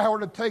have power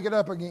to take it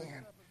up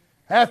again.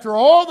 After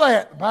all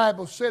that, the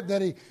Bible said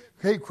that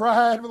He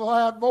cried with a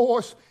loud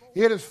voice,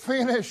 it is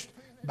finished.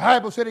 The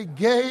Bible said He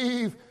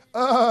gave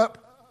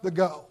up the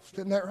ghost.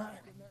 Isn't that right?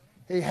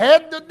 He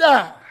had to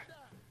die.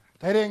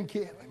 They didn't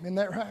kill Him. Isn't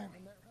that right?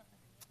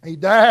 He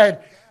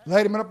died,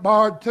 laid Him in a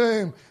barred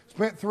tomb,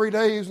 spent 3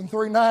 days and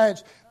 3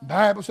 nights. The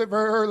Bible said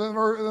very early in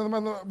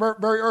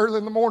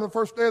the morning, the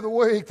first day of the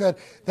week, that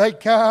they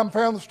come,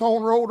 found the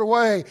stone rolled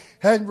away,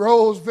 and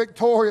rose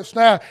victorious.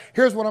 Now,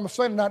 here's what I'm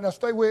saying tonight. Now,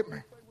 stay with me.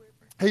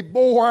 He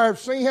bore our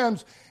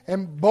sins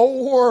and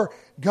bore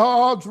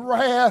God's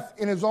wrath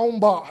in His own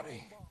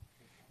body.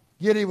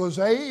 Yet He was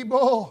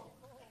able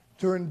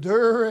to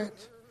endure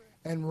it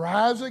and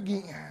rise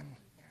again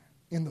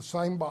in the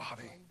same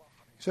body.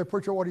 You say,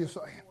 preacher, what are you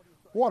saying?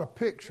 What a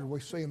picture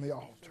we see in the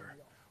altar.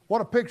 What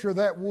a picture of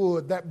that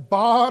wood, that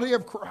body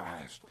of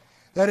Christ,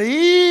 that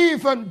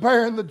even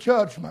bearing the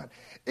judgment,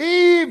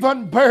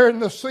 even bearing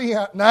the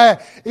sin,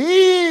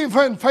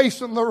 even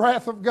facing the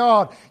wrath of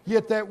God,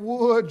 yet that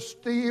wood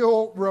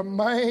still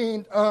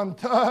remained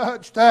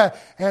untouched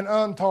and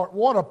untaught.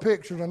 What a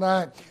picture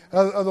tonight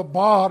of the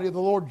body of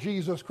the Lord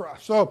Jesus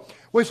Christ. So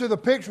we see the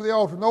picture of the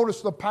altar.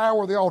 Notice the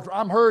power of the altar.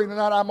 I'm hurrying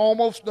tonight. I'm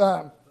almost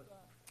done.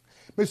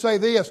 Let me say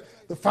this.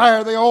 The fire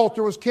of the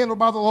altar was kindled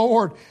by the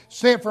Lord,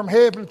 sent from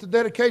heaven at the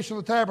dedication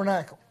of the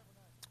tabernacle.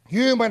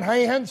 Human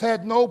hands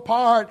had no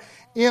part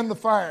in the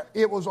fire.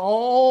 It was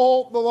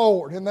all the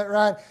Lord. Isn't that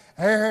right?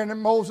 Aaron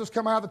and Moses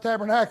come out of the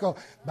tabernacle.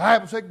 The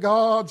Bible said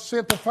God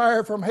sent the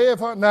fire from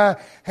heaven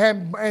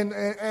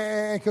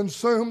and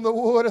consumed the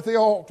wood at the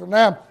altar.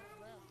 Now,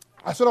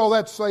 I said all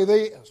that to say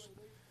this.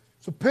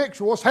 It's a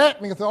picture of what's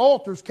happening at the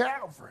altar is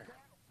Calvary.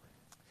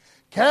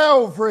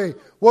 Calvary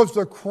was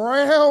the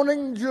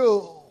crowning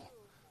jewel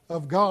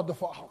of God the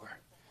Father.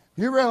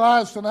 You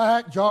realize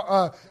tonight,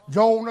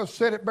 Jonah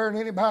said it better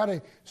than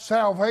anybody,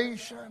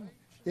 salvation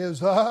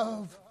is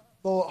of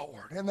the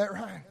Lord. Isn't that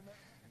right?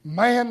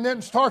 Man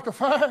didn't start the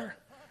fire.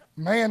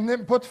 Man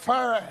didn't put the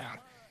fire out.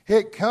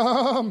 It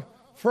come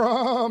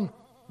from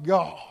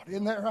God.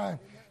 Isn't that right?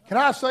 Can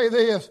I say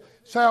this?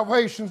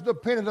 Salvation is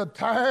dependent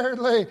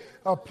entirely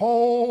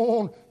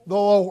upon the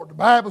Lord. The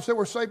Bible said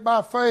we're saved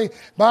by faith,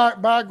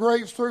 by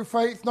grace through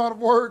faith, not of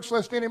works,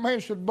 lest any man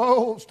should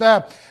boast.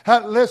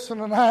 Listen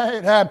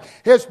tonight,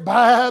 it's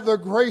by the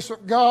grace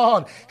of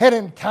God and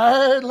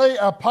entirely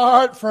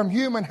apart from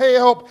human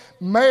help,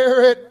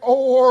 merit,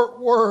 or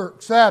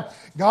works.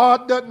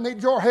 God doesn't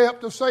need your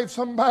help to save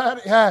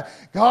somebody.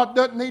 God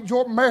doesn't need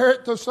your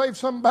merit to save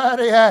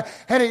somebody.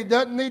 And He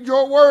doesn't need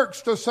your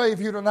works to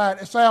save you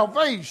tonight.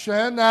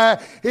 Salvation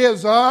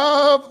is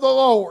of the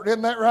Lord.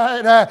 Isn't that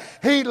right?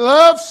 He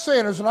loves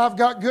sinners, and I've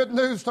got good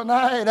news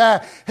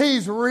tonight.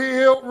 He's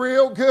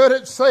real good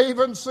at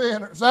saving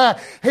sinners.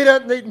 He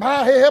doesn't need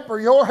my help or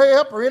your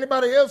help or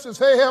anybody else's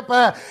help.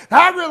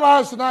 I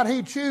realize tonight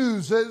He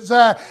chooses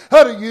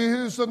to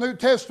use the New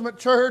Testament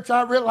church.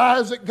 I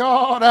realize that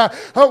God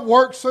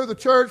works through the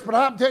church, but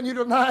I'm telling you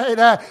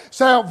tonight,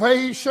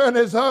 salvation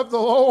is of the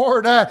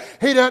Lord.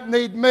 He doesn't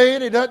need me,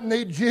 and He doesn't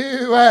need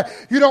you.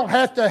 You don't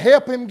have to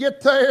help Him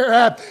get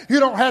there. You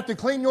don't have to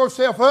clean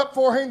yourself up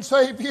for Him to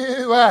save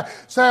you.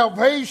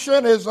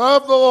 Salvation is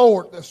of the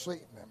Lord this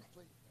evening.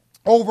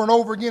 Over and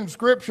over again in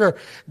Scripture,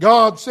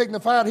 God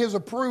signified His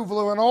approval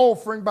of an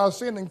offering by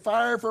sending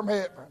fire from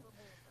heaven.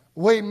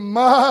 We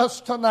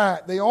must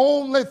tonight, the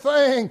only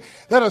thing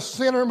that a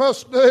sinner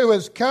must do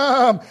is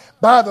come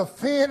by the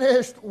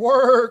finished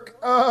work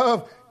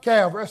of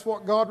Calvary. That's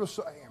what God was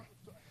saying.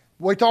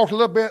 We talked a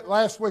little bit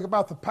last week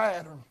about the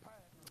pattern.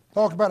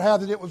 Talked about how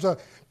that it was a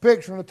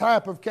picture and a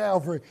type of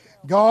Calvary.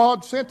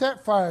 God sent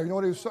that fire. You know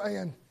what He was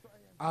saying?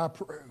 I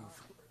approve. Is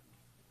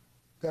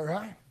that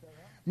right?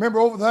 Remember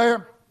over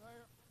there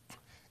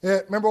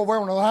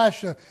when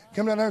Elisha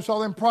came down there and saw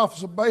them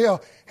prophets of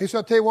Baal? He said,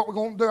 I'll tell you what we're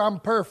going to do. I'm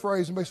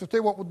paraphrasing, but he said, I'll tell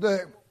you what we'll do.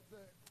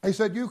 He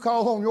said, you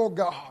call on your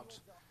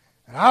gods,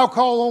 and I'll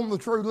call on the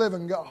true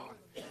living God.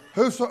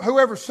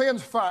 Whoever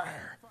sends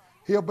fire,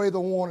 He'll be the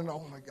one and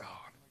only God.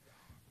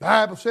 The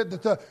Bible said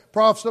that the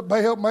prophets of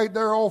Baal made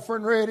their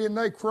offering ready, and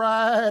they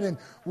cried and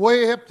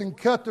wept and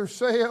cut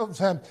themselves.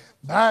 And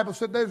the Bible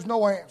said there's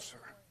no answer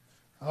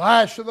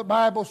Elisha, the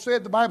Bible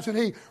said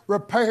he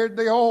repaired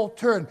the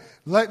altar and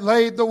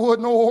laid the wood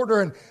in order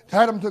and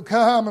had them to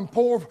come and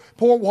pour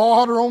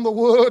water on the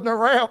wood and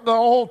around the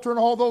altar and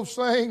all those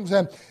things.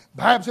 And the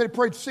Bible said he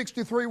prayed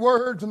 63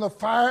 words and the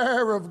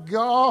fire of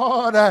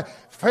God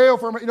fell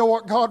from it. You know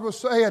what God was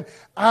saying?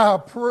 I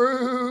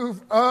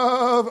approve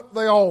of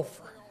the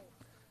offering.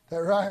 Is that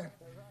right?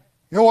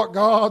 You know what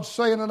God's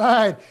saying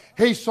tonight?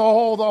 He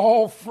saw the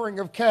offering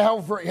of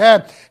Calvary.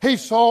 He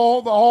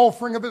saw the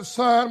offering of His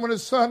Son when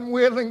His Son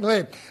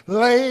willingly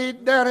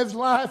laid down His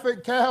life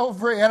at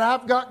Calvary. And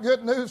I've got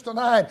good news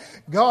tonight.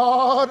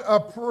 God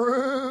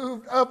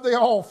approved of the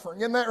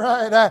offering. Isn't that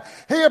right?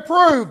 He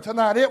approved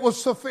tonight. It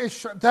was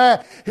sufficient.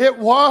 It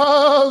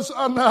was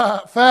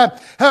enough.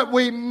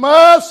 We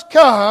must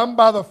come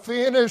by the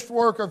finished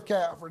work of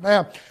Calvary.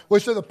 Now,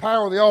 we see the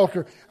power of the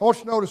altar. I want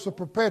you to notice the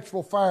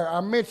perpetual fire. I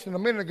mentioned a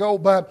minute ago,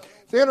 but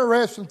it's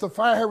interesting that the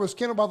fire was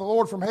kindled by the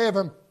Lord from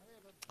heaven,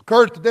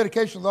 occurred at the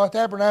dedication of the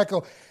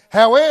tabernacle.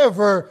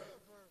 However,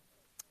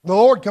 the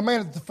Lord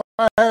commanded that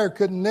the fire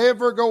could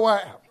never go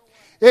out.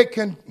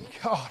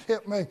 God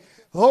help me.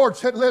 The Lord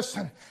said,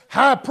 listen,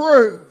 I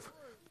approve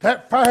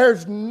that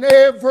fire's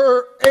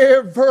never,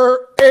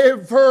 ever,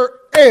 ever,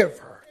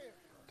 ever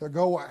to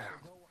go out.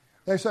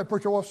 They say,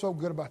 preacher, what's so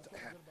good about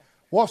that?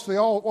 What's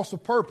the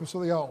purpose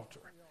of the altar?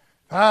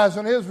 If I was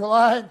an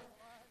Israelite,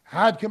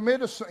 I'd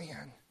commit a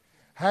sin.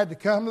 I had to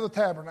come to the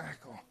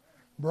tabernacle,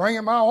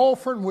 bring my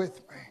offering with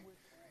me,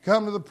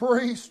 come to the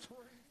priest,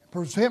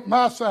 present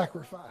my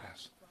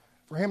sacrifice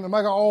for him to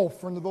make an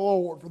offering to the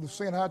Lord for the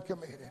sin I'd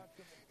committed.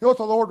 You know what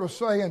the Lord was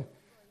saying?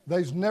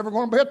 There's never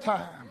going to be a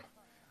time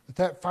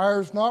that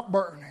fire's not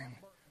burning,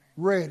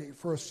 ready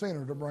for a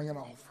sinner to bring an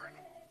offering.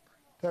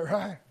 Is that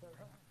right?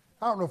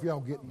 I don't know if y'all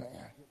getting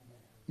that.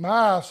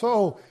 My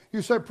soul,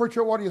 you say,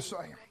 preacher, what are you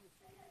saying?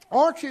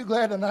 Aren't you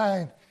glad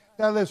tonight?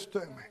 Now listen to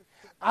me.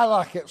 I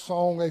like that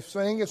song they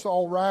sing. It's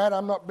all right.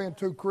 I'm not being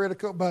too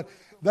critical, but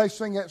they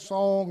sing that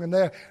song and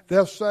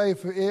they'll say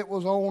if it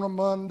was on a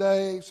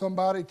Monday,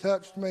 somebody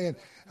touched me and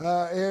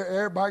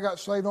everybody got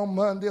saved on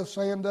Monday, they'll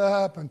stand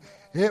up. And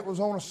it was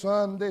on a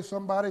Sunday,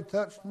 somebody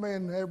touched me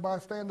and everybody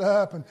stand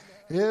up. And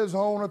it was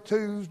on a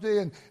Tuesday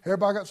and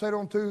everybody got saved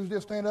on Tuesday,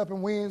 stand up,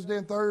 and Wednesday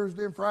and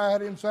Thursday and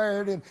Friday and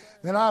Saturday. And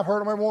then I've heard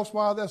them every once in a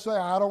while they'll say,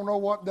 I don't know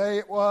what day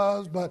it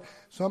was, but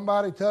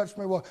somebody touched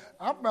me. Well,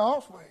 I'll be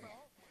honest with you.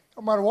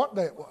 Don't matter what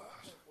day it was.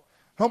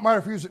 Don't matter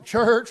if you was at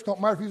church.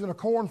 Don't matter if you was in a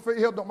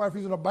cornfield. Don't matter if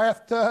you was in a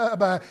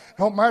bathtub.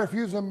 Don't matter if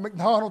you was in a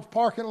McDonald's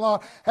parking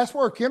lot. That's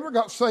where Kendra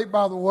got saved,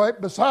 by the way,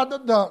 beside the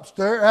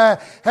dumpster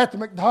at the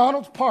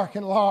McDonald's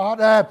parking lot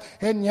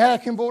in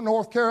Yadkinville,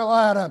 North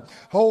Carolina.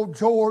 Old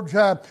George,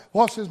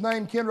 what's his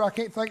name, Kendra? I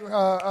can't think.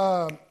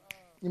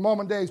 Your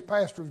mom and dad's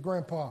pastor's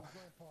grandpa.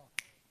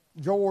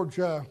 George...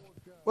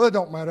 Well, it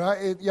don't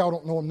matter. Y'all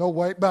don't know him no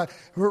way. But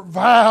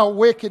vile,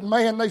 wicked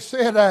man. They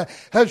said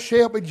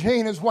Shelby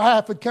Jean, his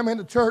wife, had come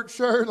into church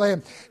early.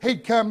 And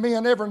he'd come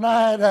in every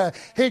night.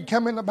 He'd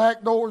come in the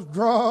back doors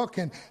drunk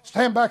and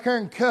stand back there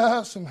and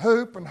cuss and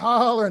hoop and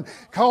holler and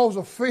cause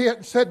a fit.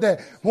 And said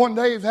that one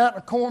day he was out in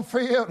a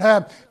cornfield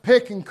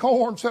picking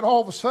corn. Said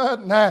all of a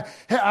sudden,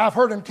 I've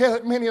heard him tell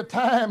it many a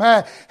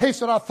time. He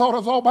said, I thought I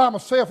was all by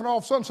myself. And all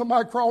of a sudden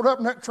somebody crawled up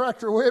in that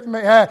tractor with me.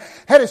 And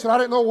he said, I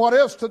didn't know what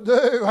else to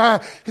do.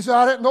 He said,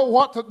 I didn't know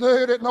what to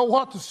do, didn't know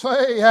what to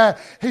say.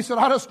 He said,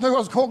 I just knew I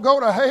was going to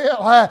go to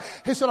hell.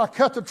 He said, I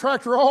cut the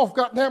tractor off,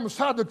 got down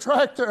beside the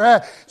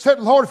tractor, said,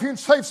 Lord, if you can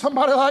save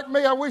somebody like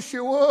me, I wish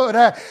you would.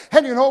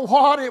 And you know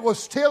what? It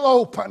was still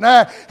open.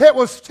 It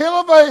was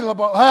still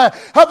available.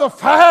 The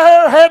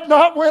fire had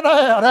not went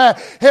out.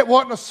 It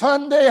wasn't a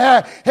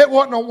Sunday. It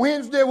wasn't a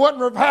Wednesday. It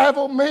wasn't a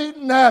revival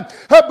meeting.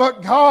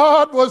 But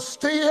God was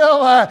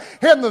still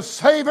in the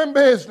saving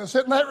business.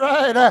 Isn't that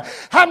right?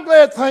 I'm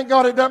glad, thank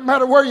God, it doesn't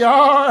matter where you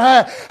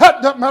are.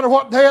 It doesn't matter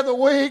what day of the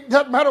week.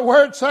 Doesn't matter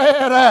where it's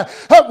at.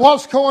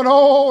 What's going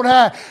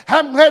on.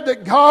 I'm glad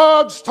that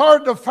God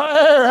started the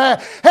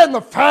fire. And the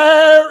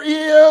fire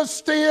is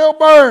still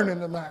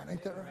burning tonight.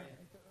 Ain't that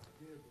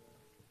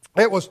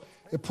right? It was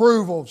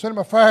approval. Send him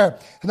a fire.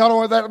 And not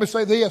only that, let me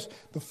say this.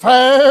 The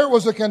fire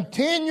was a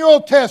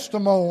continual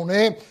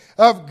testimony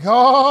of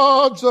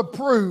God's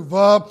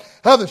approval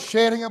of the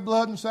shedding of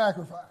blood and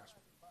sacrifice.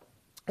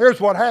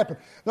 Here's what happened.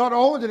 Not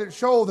only did it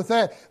show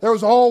that there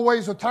was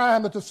always a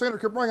time that the sinner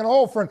could bring an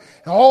offering,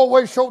 it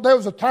always showed there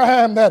was a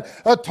time that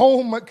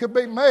atonement could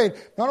be made.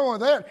 Not only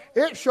that,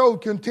 it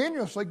showed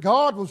continuously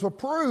God was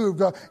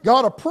approved.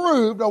 God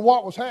approved of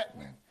what was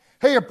happening.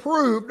 He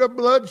approved of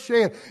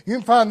bloodshed. You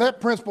can find that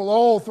principle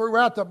all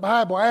throughout the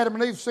Bible. Adam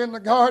and Eve sinned in the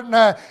garden,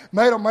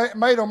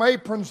 made them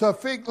aprons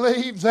of fig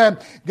leaves.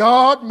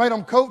 God made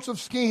them coats of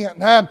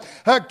skin.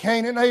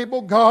 Cain and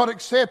Abel, God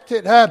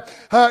accepted.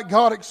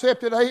 God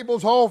accepted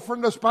Abel's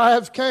offering,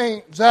 despised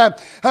Cain's.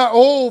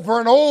 Over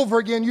and over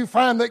again, you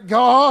find that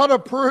God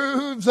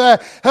approves of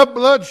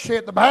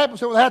bloodshed. The Bible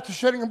says, without the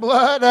shedding of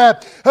blood,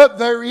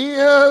 there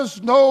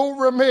is no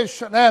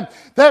remission.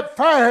 That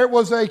fire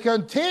was a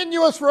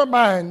continuous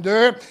reminder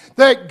reminder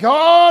that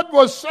God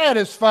was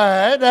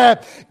satisfied,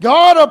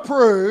 God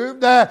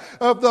approved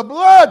of the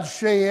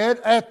bloodshed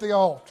at the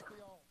altar.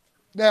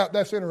 Now,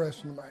 that's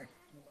interesting to me.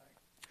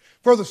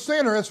 For the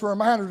sinner, it's a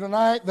reminder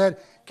tonight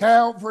that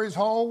Calvary is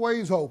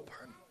always open.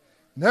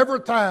 Never a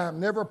time,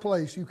 never a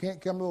place you can't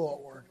come to the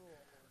Lord.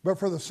 But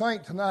for the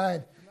saint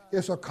tonight,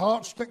 it's a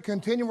constant,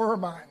 continual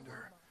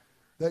reminder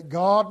that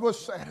God was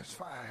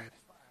satisfied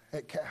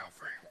at Calvary.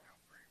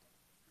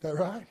 Is that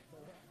right?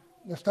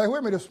 Now stay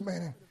with me just a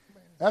minute.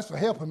 That's for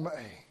helping me.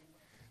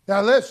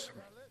 Now listen,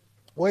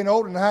 we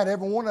know tonight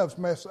every one of us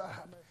mess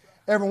up.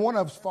 Every one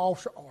of us fall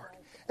short.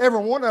 Every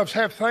one of us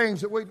have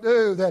things that we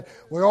do that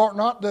we ought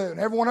not do. And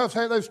every one of us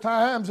have those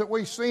times that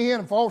we sin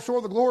and fall short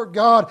of the glory of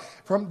God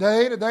from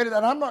day to day to day.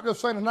 And I'm not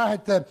just saying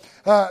tonight that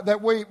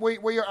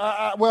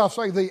I'll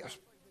say this.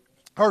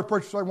 I heard a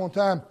preacher say one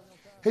time,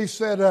 he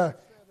said,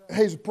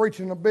 he's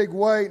preaching in a big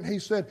way, and he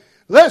said,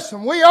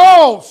 listen, we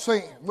all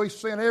sin. We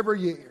sin every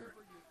year.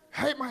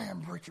 Hey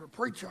man, preacher,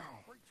 preach on.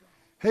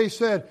 He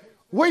said,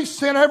 we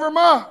sin every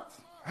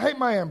month. Hey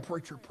man,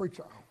 preacher,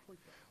 preach on.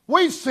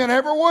 We sin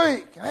every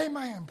week.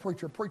 Amen,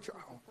 preacher, preach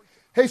on.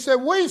 He said,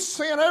 we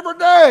sin every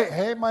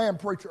day. Amen,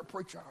 preacher,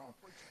 preach on.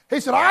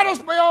 He said, I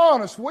just be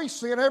honest, we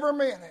sin every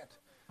minute.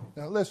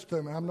 Now listen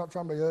to me, I'm not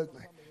trying to be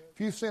ugly. If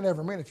you sin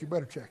every minute, you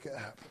better check it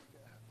up.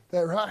 Is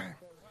that right?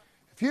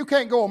 If you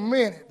can't go a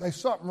minute, there's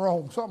something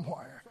wrong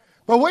somewhere.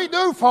 But we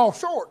do fall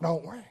short,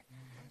 don't we?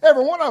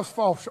 Every one of us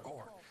falls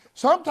short.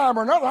 Sometime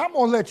or another, I'm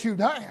going to let you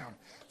down.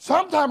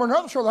 Sometime or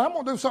another, sure, I'm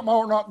going to do something I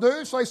ought not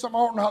do, say something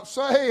I ought not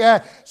say.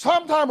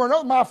 Sometime or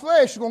another, my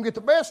flesh is going to get the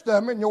best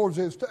of me, and yours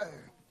is too.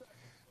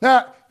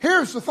 Now,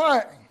 here's the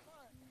thing.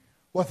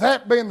 With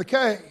that being the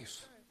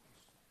case,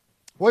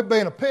 we'd be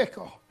in a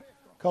pickle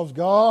because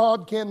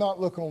God cannot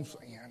look on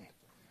sin.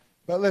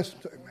 But listen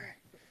to me.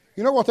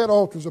 You know what that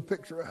altar is a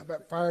picture of?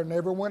 That fire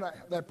never went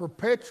out. That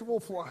perpetual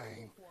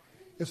flame.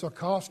 It's a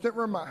constant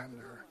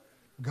reminder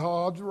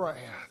God's wrath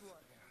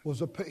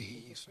was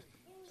appeased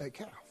at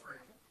Calvary.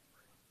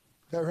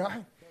 Is that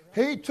right?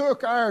 He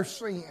took our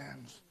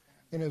sins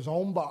in His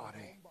own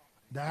body,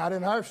 died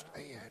in our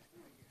stead.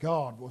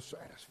 God was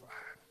satisfied.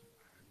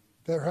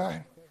 Is that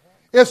right?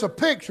 It's a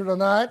picture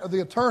tonight of the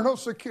eternal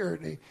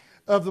security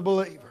of the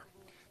believer.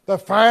 The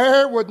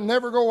fire would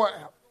never go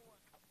out.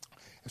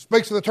 It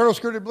speaks of the eternal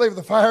security of the believer.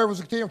 The fire was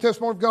a continual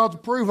testimony of God's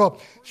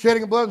approval,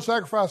 shedding of blood and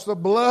sacrifice. The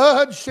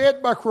blood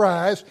shed by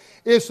Christ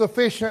is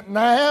sufficient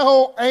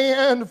now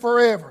and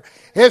forever.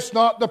 It's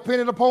not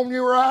dependent upon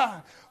you or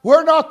I.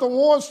 We're not the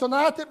ones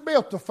tonight that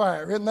built the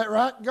fire. Isn't that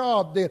right?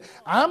 God did.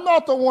 I'm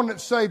not the one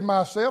that saved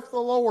myself. The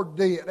Lord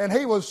did. And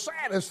He was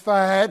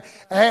satisfied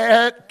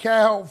at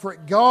Calvary.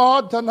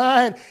 God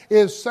tonight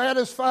is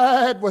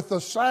satisfied with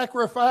the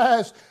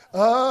sacrifice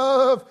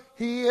of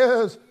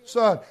His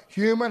Son.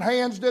 Human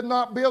hands did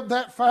not build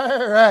that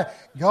fire.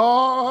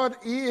 God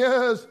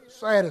is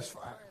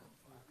satisfied.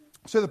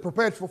 See the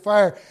perpetual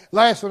fire.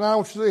 Last one, I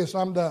want you to see this.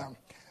 I'm done.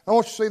 I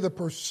want you to see the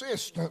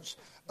persistence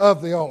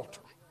of the altar.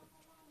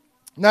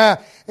 Now,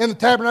 in the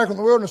tabernacle in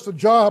the wilderness, the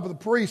job of the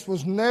priest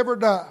was never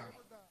done.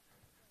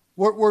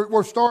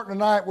 We're starting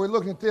tonight. We're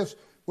looking at this.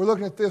 We're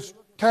looking at this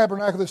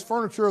tabernacle, this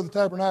furniture of the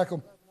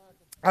tabernacle.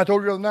 I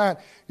told you the other night,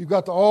 you've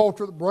got the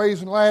altar, the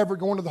brazen laver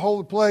going to the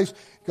holy place.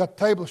 You've got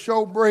the table of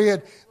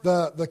showbread,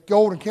 the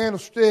golden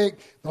candlestick,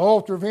 the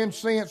altar of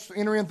incense,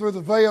 entering through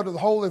the veil to the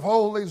Holy of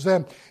Holies.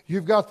 And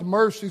you've got the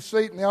mercy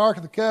seat and the Ark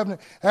of the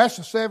Covenant. That's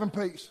the 7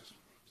 pieces.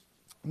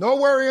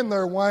 Nowhere in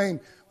there, Wayne,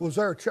 was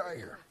there a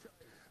chair.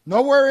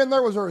 Nowhere in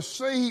there was there a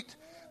seat.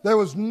 There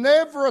was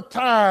never a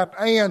time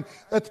and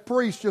that the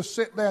priest just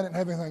sit down and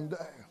have anything to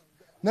do.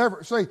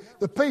 Never. See,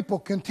 the people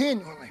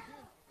continually,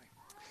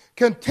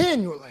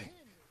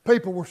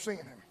 people were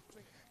sinning.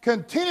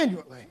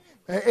 Continually.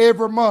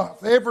 Every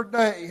month, every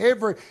day,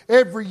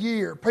 every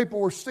year, people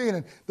were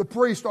sinning. The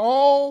priest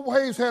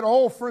always had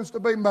offerings to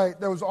be made.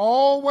 There was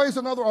always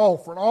another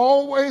offering,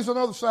 always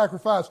another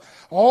sacrifice,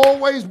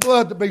 always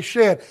blood to be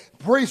shed.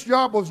 The priest's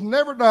job was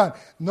never done.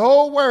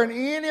 Nowhere in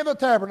any of the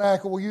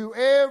tabernacle will you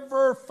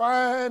ever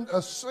find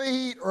a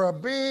seat or a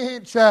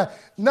bench.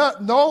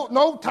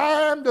 No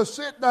time to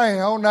sit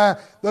down.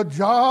 The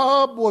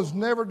job was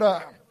never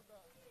done.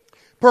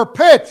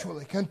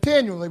 Perpetually,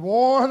 continually,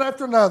 one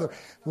after another.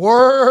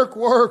 Work.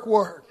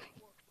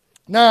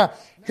 Now,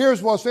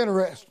 here's what's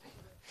interesting.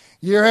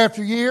 Year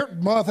after year,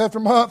 month after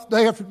month,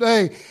 day after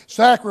day,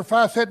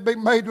 sacrifice had to be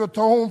made to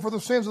atone for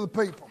the sins of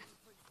the people.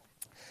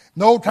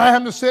 No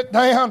time to sit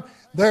down.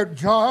 Their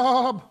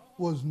job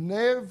was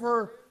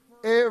never,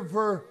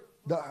 ever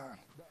done.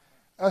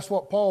 That's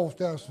what Paul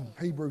tells us in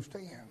Hebrews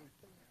 10.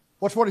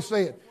 Watch what he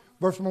said,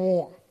 verse number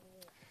 1.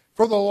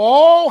 For the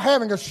law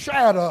having a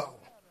shadow,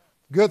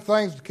 good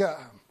things to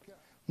come,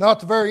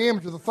 not the very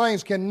image of the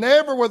things, can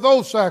never with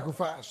those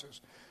sacrifices,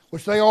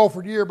 which they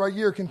offered year by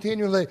year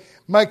continually,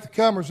 make the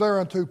comers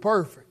thereunto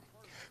perfect.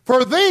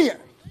 For then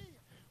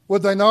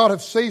would they not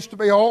have ceased to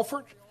be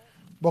offered,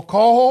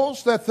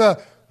 because that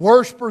the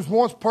worshippers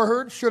once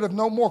purged should have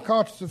no more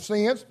conscience of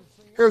sins?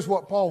 Here's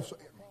what Paul said.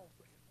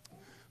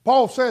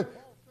 Paul said,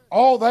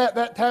 all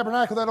that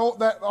tabernacle,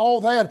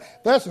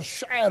 that's a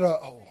shadow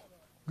of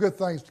good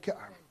things to come.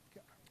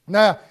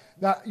 Now,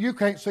 you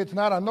can't see it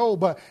tonight, I know,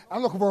 but I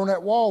look over on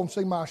that wall and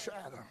see my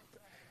shadow.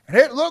 And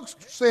it looks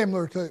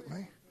similar to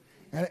me.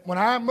 And when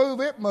I move,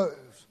 it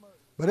moves.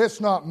 But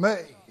it's not me.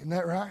 Isn't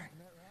that right?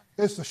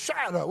 It's the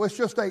shadow. It's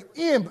just an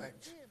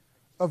image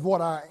of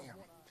what I am.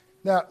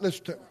 Now,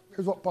 listen to me.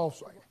 Here's what Paul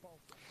said.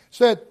 He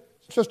said,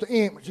 it's just an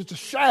image. It's a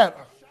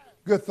shadow.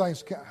 Good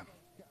things come.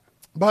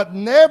 But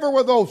never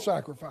with those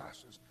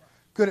sacrifices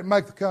could it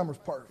make the comers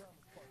perfect.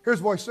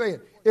 Here's what he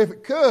said. If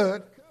it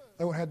could,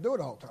 they wouldn't have to do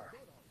it all the time.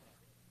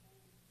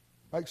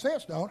 Makes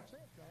sense, don't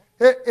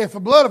it? If the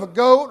blood of a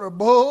goat or a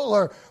bull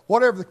or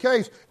whatever the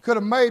case could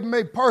have made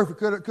me perfect,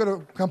 could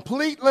have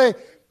completely,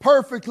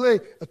 perfectly,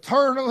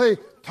 eternally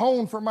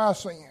atoned for my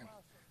sin,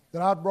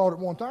 then I'd brought it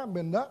one time and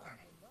been done.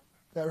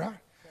 Is that right?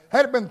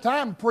 Had it been the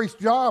time, the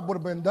priest's job would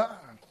have been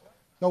done.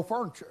 No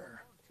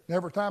furniture.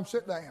 Never time to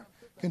sit down.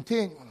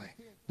 Continually.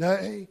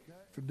 Day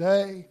after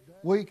day,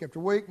 week after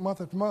week,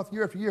 month after month,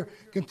 year after year.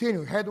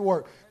 Continually. Had to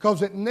work.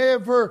 Because it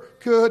never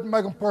could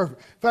make them perfect.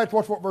 In fact,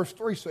 watch what verse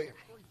 3 said.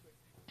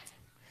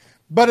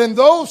 But in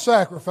those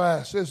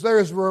sacrifices, there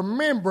is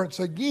remembrance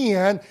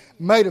again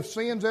made of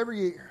sins every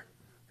year.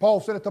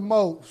 Paul said at the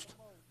most,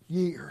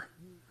 year.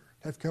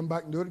 Have to come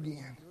back and do it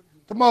again.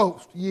 The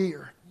most,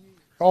 year.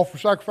 Offer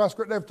sacrifice,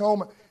 great day of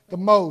atonement, the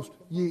most,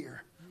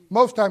 year.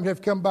 Most times you have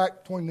to come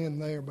back between then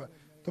and there, but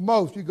the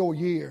most, you go a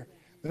year.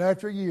 Then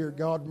after a year,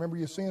 God, remember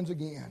your sins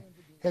again.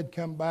 Had to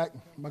come back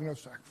and make another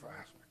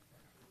sacrifice.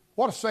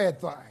 What a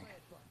sad thing.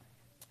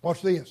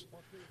 Watch this.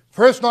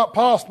 For it's not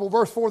possible,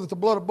 verse 4, that the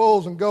blood of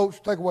bulls and goats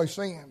take away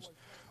sins.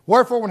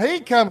 Wherefore, when he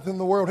cometh in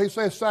the world, he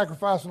says,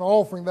 sacrifice and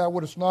offering thou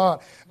wouldest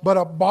not, but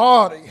a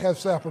body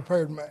hast thou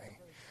prepared me.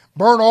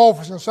 Burnt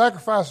offerings and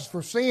sacrifices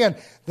for sin,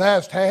 thou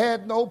hast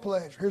had no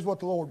pleasure. Here's what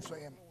the Lord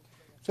said.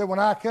 He said, when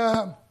I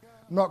come,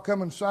 I'm not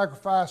coming in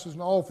sacrifices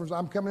and offerings,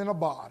 I'm coming in a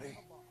body.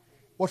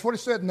 Watch what he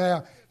said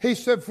now. He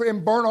said, for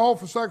in burnt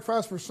offerings and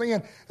sacrifice for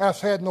sin, thou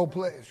hast had no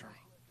pleasure.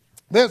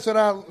 Then said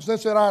I,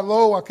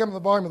 lo, I come in the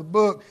volume of the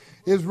book,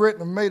 it is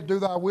written of me to do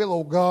thy will,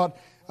 O God.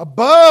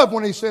 Above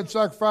when he said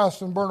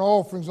sacrifices and burnt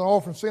offerings and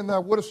offering sin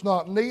thou wouldest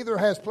not, neither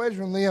has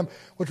pleasure in them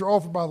which are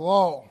offered by the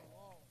law.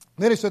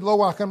 Then he said,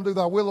 lo, I come to do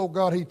thy will, O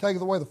God. He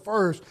taketh away the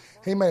first,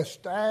 he may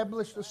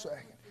establish the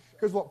second.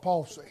 Here's what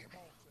Paul said.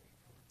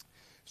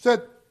 He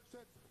said,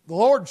 the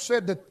Lord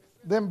said that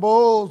them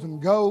bulls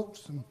and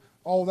goats and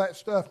all that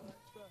stuff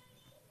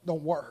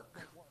don't work.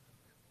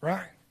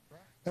 Right?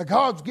 Now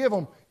God's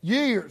given them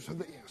years of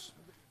this.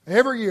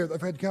 Every year they've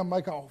had to come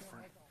make offering.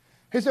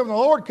 He said when the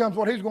Lord comes,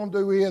 what he's going to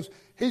do is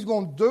he's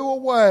going to do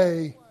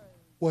away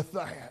with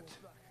that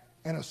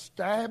and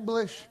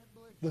establish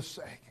the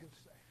second.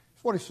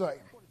 That's what he's saying.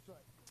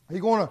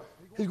 He's going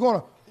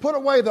to put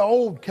away the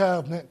old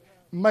covenant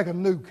and make a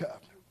new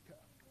covenant.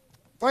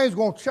 Things are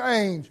going to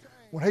change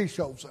when he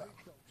shows up.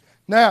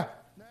 Now,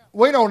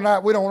 we don't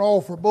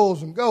offer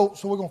bulls and goats,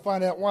 so we're going to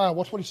find out why.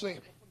 Watch what he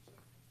said.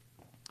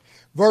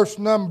 Verse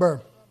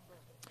number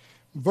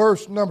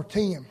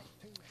 10.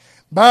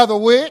 By the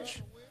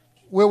which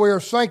will we are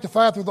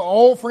sanctified through the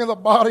offering of the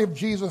body of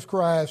Jesus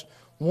Christ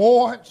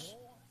once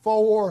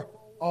for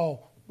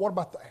all. What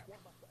about that?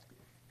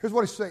 Here's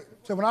what he said.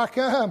 He said, when I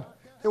come,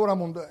 here's what I'm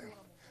going to do.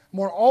 I'm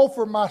going to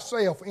offer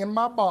myself in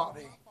my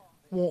body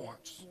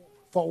once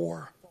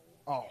for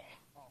all.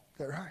 Is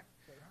that right?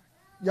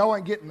 Y'all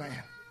ain't getting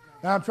that.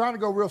 Now, I'm trying to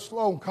go real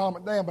slow and calm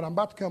it down, but I'm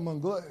about to come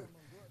unglued.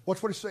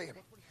 Watch what he said.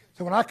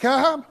 So when I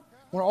come,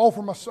 I'm going to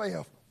offer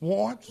myself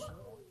once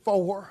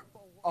for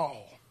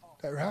all.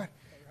 Is that right?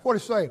 What he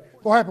say?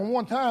 It's going to happen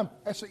one time.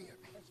 That's it.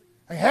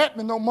 Ain't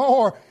happening no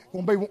more. It's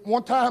going to be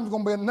one time. It's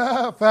going to be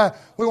enough. We're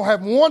going to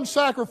have one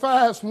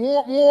sacrifice,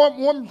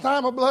 one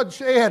time of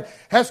bloodshed.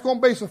 That's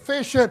going to be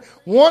sufficient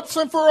once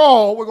and for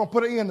all. We're going to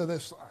put an end to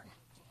this thing.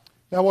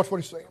 Now watch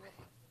what he said.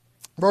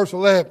 Verse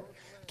 11.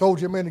 I told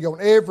you a minute ago.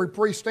 And every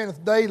priest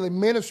standeth daily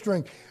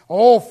ministering,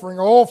 offering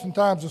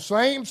oftentimes the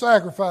same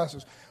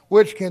sacrifices,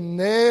 which can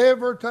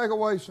never take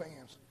away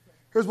sins.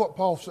 Here's what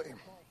Paul said.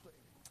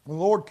 When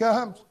the Lord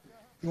comes,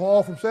 he will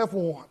offer himself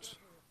once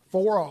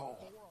for all.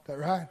 Is that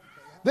right?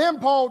 Then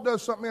Paul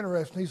does something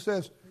interesting. He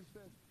says,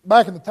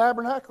 back in the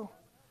tabernacle,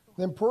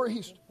 them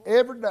priests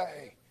every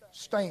day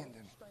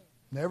standing,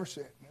 never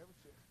sitting,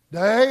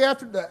 day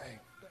after day.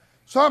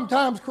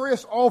 Sometimes,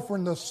 Chris,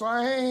 offering the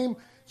same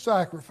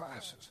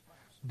sacrifices,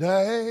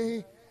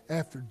 day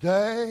after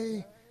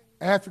day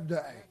after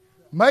day.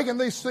 Making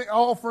these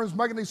offerings,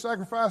 making these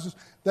sacrifices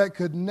that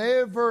could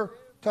never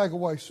take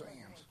away sins.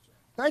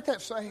 Ain't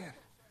that sad?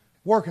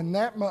 Working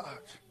that much,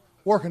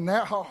 working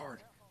that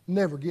hard,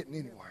 never getting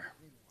anywhere.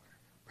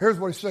 Here's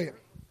what he said.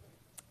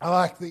 I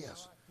like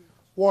this.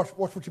 Watch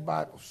what your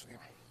Bible says.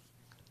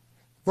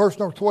 Verse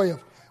number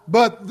 12.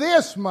 But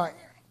this man,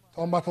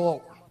 talking about the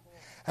Lord,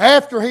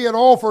 after he had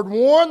offered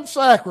one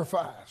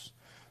sacrifice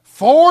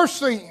for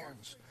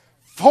sins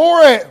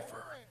forever,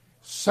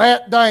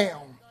 sat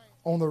down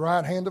on the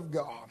right hand of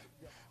God.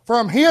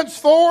 From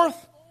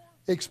henceforth,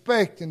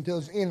 expecting till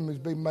his enemies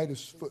be made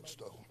his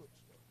footstool.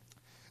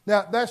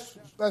 Now, that's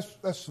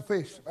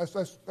sufficient.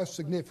 That's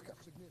significant.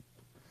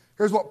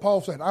 Here's what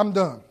Paul said. I'm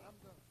done.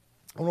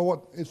 I don't know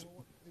what, it's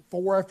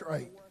 4 after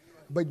 8.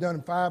 It'll be done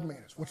in 5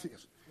 minutes. What's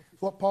this?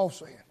 It's what Paul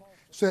said.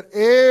 He said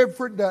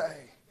every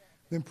day,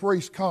 them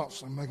priests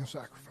constantly making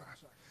sacrifice.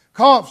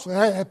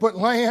 Constantly, they put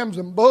lambs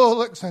and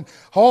bullocks and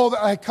all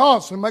that. They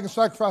constantly making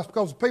sacrifice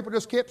because the people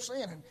just kept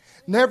sinning.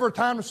 Never a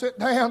time to sit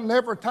down,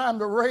 never a time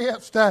to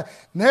rest,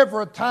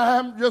 never a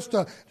time just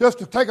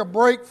to take a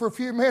break for a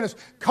few minutes.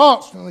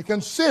 Constantly,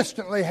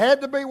 consistently had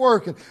to be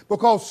working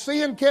because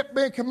sin kept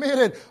being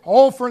committed.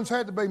 Offerings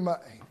had to be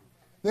made.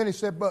 Then he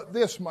said, but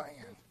this man,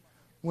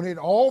 when he'd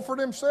offered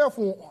himself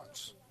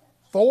once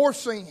for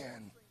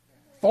sin,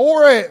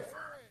 forever,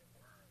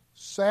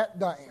 sat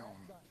down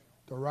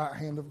at the right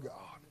hand of God.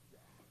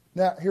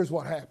 Now, here's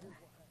what happened.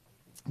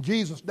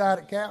 Jesus died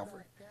at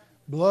Calvary.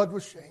 Blood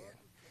was shed.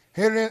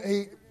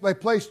 They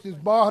placed his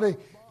body in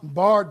a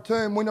barred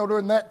tomb. We know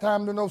during that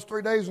time, during those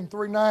 3 days and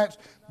 3 nights,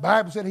 the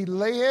Bible said he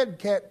led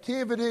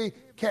captivity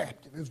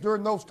captive. It was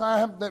during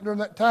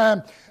that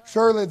time,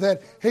 surely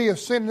that he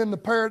ascended into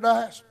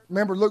paradise.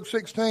 Remember Luke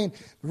 16,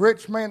 the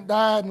rich man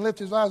died and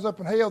lifted his eyes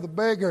up in hell. The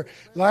beggar,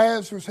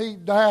 Lazarus, he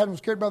died and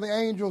was carried by the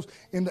angels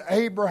into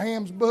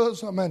Abraham's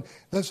bosom. And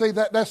let's see,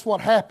 that's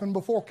what happened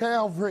before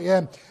Calvary.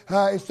 And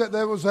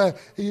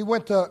he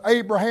went to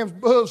Abraham's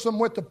bosom,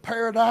 went to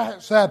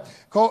paradise.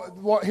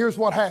 Here's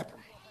what happened.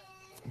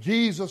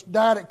 Jesus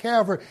died at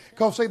Calvary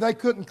because, see, they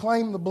couldn't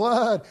claim the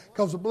blood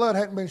because the blood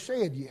hadn't been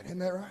shed yet. Isn't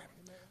that right?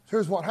 So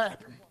here's what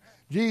happened.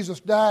 Jesus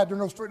died during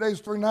those 3 days,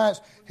 3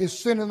 nights. His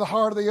sin in the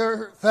heart of the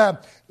earth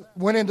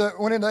went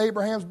into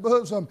Abraham's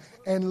bosom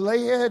and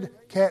led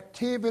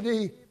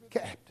captivity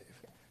captive.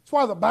 That's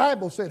why the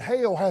Bible said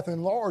hell hath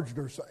enlarged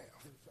herself.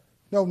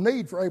 No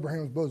need for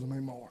Abraham's bosom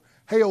anymore.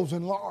 Hell's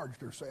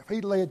enlarged herself.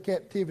 He led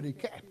captivity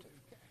captive.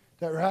 Is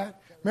that right?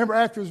 Remember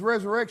after his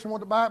resurrection, what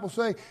the Bible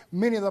say?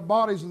 Many of the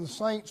bodies of the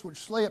saints which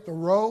slept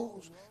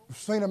arose. We've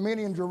seen of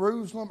many in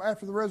Jerusalem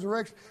after the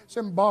resurrection.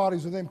 Some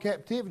bodies of them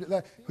captivity.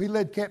 He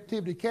led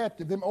captivity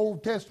captive. Them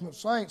Old Testament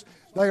saints,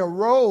 they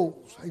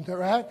arose. Ain't that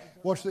right?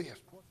 Watch this.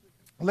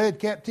 Led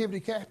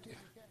captivity captive.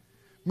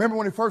 Remember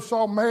when he first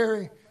saw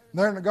Mary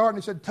there in the garden,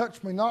 he said,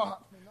 touch me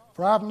not,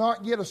 for I have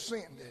not yet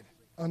ascended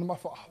unto my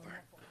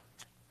Father.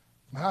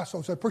 My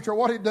soul said, preacher,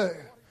 what did he do?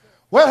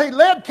 Well, he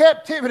led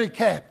captivity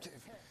captive.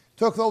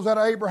 Took those out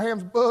of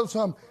Abraham's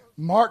bosom,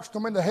 marched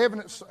them into heaven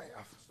itself.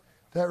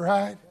 Is that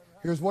right?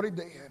 Here's what he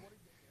did.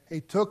 He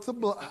took the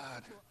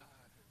blood.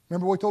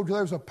 Remember we told you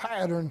there was a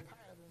pattern,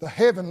 the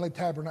heavenly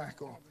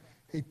tabernacle.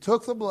 He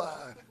took the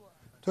blood,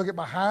 took it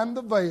behind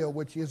the veil,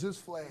 which is his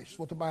flesh.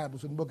 What the Bible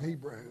says in the book of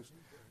Hebrews.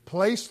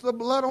 Placed the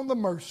blood on the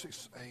mercy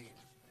seat.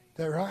 Is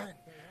that right?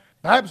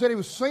 The Bible said he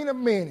was seen of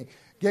many.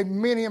 Gave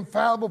many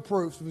infallible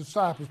proofs of his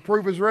disciples,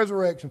 prove his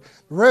resurrection.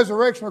 The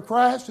resurrection of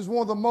Christ is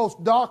one of the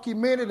most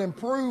documented and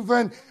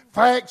proven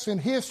facts in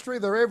history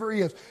there ever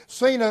is.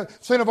 Seen of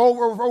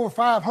over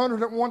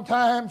 500 at one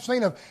time,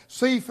 seen of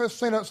Cephas,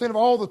 seen of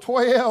all the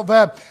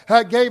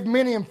 12, gave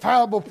many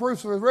infallible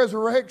proofs of his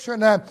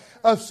resurrection,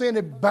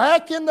 ascended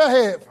back into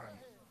heaven.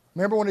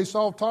 Remember when he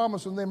saw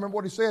Thomas and then remember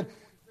what he said?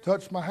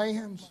 Touch my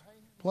hands,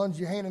 plunge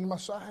your hand into my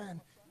side.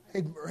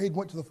 He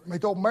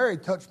told Mary,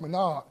 touch me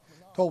not.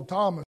 Told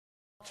Thomas,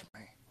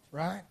 me,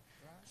 right?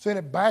 Sent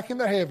it back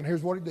into heaven.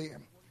 Here's what he did.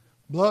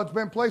 Blood's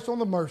been placed on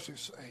the mercy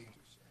seat.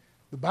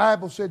 The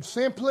Bible said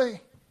simply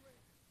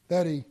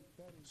that he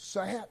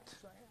sat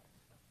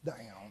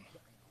down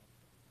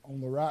on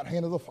the right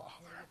hand of the Father.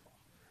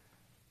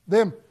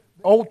 Them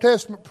Old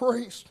Testament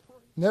priests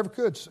never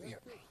could see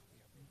it.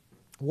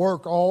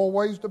 Work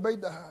always to be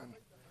done.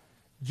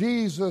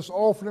 Jesus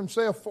offered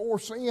himself for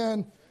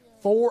sin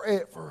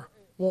forever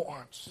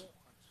once.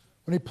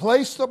 When he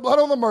placed the blood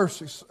on the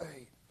mercy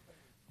seat,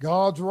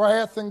 God's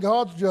wrath and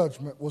God's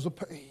judgment was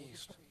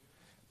appeased.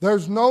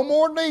 There's no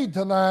more need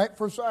tonight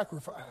for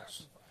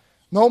sacrifice.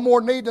 No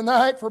more need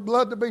tonight for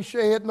blood to be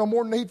shed. No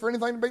more need for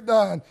anything to be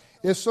done.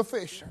 It's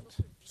sufficient.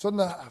 It's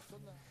enough.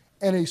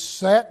 And he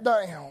sat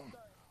down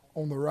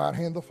on the right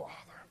hand of the Father.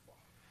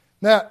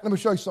 Now, let me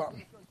show you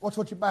something. Watch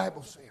what your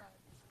Bible says.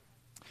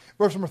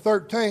 Verse number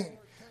 13.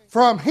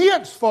 From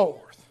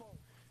henceforth,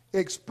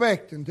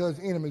 expect until his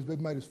enemies be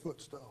made his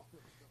footstool.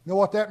 You know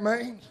what that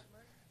means?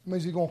 It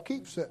means he's going to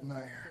keep sitting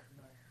there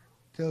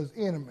till his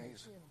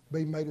enemies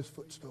be made his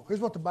footstool.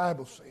 Here's what the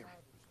Bible says.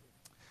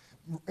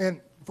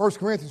 In 1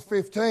 Corinthians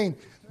 15,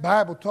 the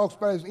Bible talks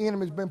about his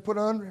enemies being put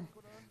under him.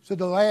 So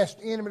the last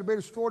enemy to be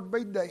destroyed will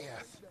be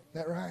death. Is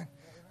that right?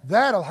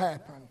 That'll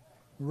happen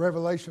in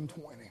Revelation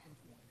 20.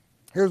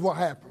 Here's what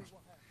happens.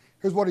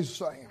 Here's what he's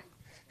saying.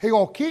 He's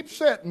going to keep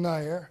sitting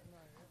there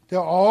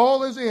till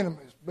all his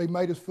enemies be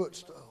made his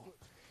footstool.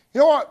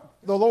 You know what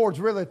the Lord's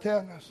really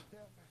telling us?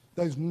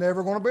 There's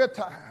never going to be a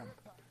time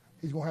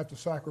he's going to have to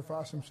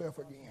sacrifice himself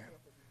again.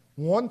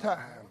 One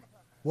time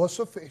was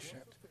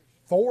sufficient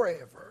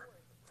forever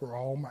for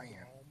all man.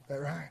 Is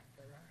that right?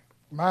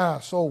 My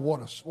soul,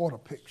 what a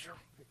picture.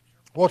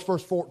 Watch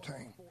verse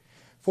 14.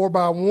 For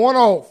by one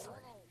offering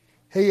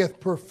he hath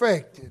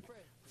perfected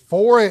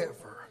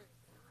forever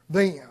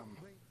them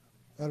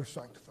that are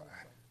sanctified.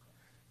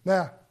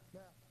 Now,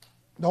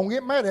 don't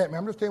get mad at me.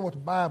 I'm just telling you what the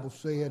Bible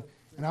said,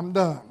 and I'm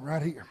done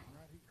right here.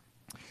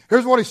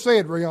 Here's what he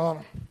said,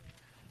 Rihanna.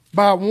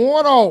 By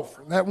one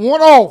offering, that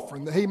one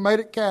offering that he made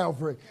at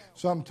Calvary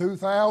some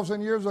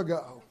 2,000 years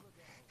ago,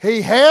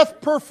 he hath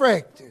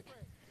perfected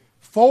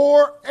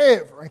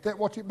forever. Ain't that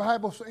what your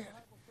Bible said?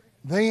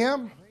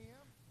 Them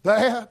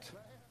that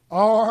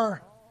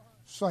are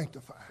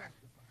sanctified.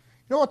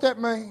 You know what that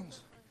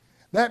means?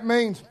 That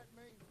means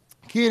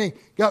Kenny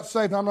got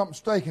saved, if I'm not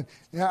mistaken.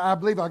 Now, I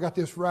believe I got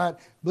this right. I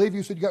believe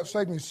you said you got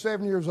saved when you were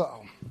 7 years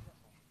old.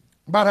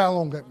 About how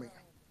long that mean?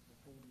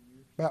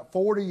 About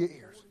 40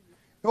 years.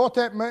 You know what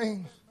that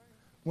means?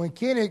 When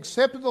Kenny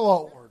accepted the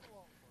Lord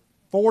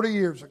 40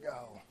 years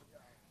ago,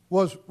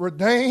 was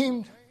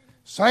redeemed,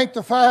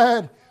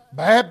 sanctified,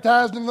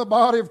 baptized in the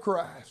body of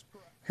Christ.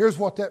 Here's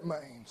what that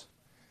means.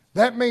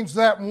 That means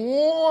that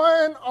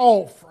one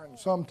offering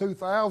some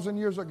 2,000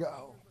 years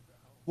ago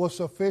was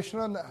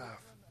sufficient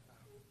enough.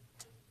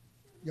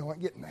 You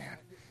ain't getting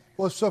that.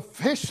 Was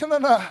sufficient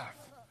enough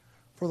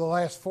for the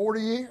last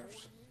 40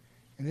 years.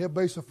 And it'll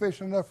be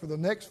sufficient enough for the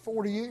next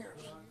 40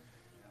 years.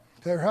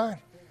 Is that right?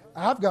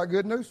 I've got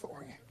good news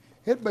for you.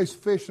 It'll be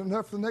sufficient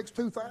enough for the next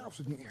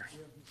 2,000 years.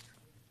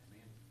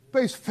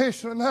 It'll be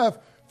sufficient enough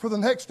for the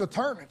next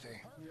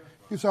eternity.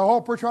 You say,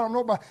 oh, preacher, I don't know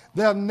about it.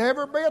 There'll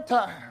never be a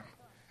time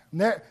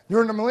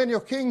during the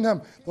millennial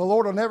kingdom, the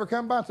Lord will never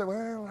come by and say,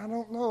 well, I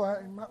don't know.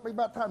 It might be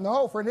about time.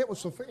 No, friend, it was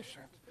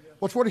sufficient.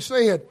 What's what he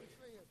said?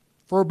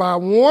 For by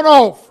one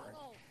offering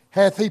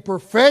hath he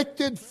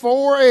perfected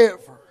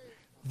forever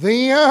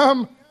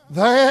them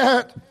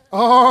that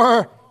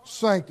are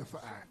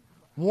sanctified.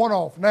 One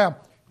offering. Now,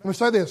 let me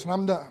say this, and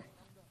I'm done.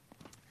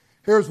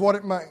 Here's what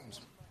it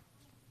means.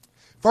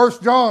 1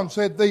 John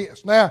said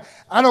this. Now,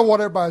 I know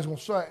what everybody's going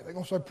to say. They're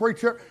going to say,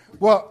 preacher,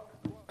 well,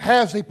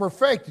 has he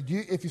perfected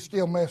you if you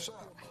still mess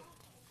up?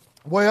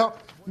 Well,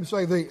 let me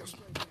say this.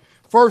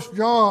 1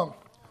 John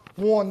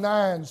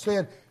 1:9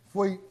 said,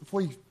 if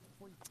we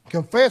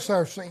confess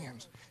our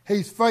sins,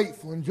 he's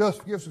faithful and just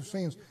forgives our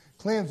sins,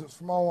 cleanses us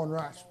from all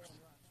unrighteousness.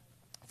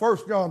 1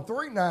 John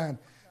 3:9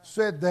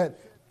 said that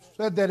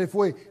if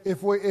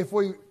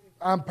we,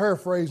 I'm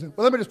paraphrasing,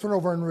 but let me just turn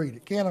over and read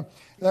it, can I?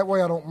 That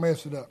way I don't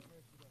mess it up.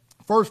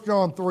 1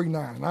 John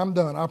 3:9, and I'm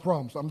done, I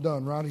promise, I'm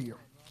done right here.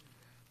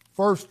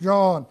 1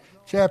 John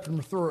chapter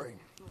 3.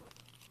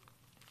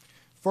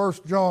 1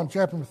 John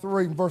chapter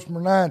 3, verse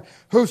 9.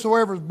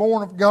 Whosoever is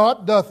born of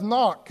God doth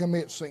not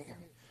commit sin,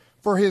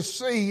 for his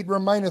seed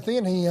remaineth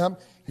in him.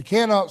 He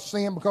cannot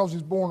sin because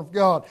he's born of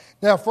God.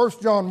 Now, 1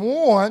 John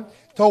 1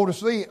 told us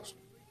this.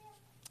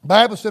 The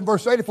Bible said in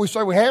verse 8, if we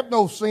say we have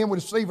no sin, we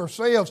deceive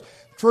ourselves.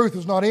 The truth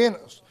is not in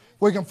us.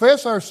 If we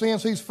confess our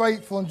sins, he's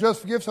faithful and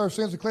just forgives our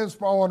sins and cleanses us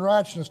from all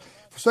unrighteousness.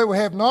 If we say we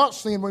have not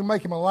sinned, we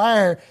make him a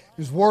liar.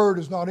 His word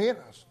is not in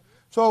us.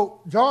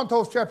 So John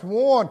told us chapter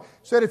 1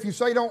 said if you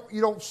say you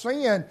don't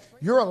sin,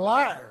 you're a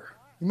liar.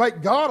 You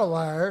make God a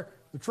liar.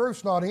 The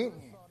truth's not in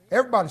you.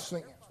 Everybody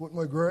sins. Wouldn't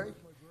we agree?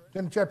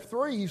 Then in chapter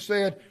 3 he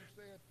said,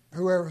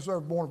 whoever is ever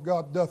born of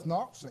God doth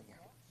not sin.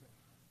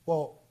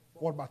 Well,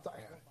 what about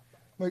that?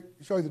 Let me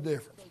show you the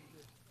difference.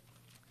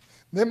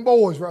 Them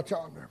boys right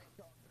yonder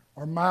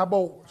are my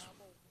boys.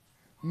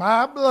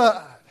 My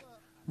blood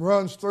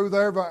runs through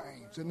their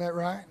veins. Isn't that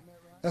right?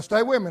 Now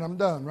stay with me. I'm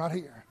done right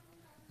here.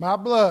 My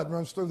blood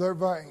runs through their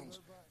veins.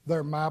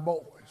 They're my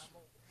boys.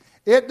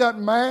 It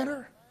doesn't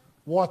matter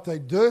what they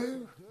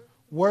do,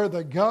 where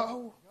they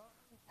go,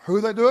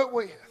 who they do it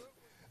with.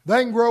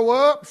 They can grow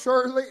up,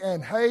 surely,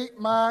 and hate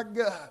my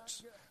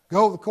guts.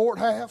 Go to the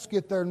courthouse,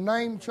 get their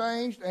name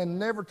changed, and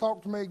never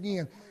talk to me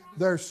again.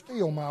 They're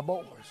still my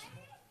boys.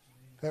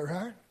 Is that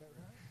right?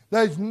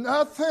 There's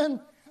nothing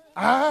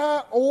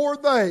I or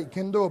they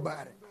can do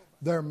about it.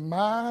 They're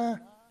my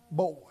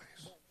boys.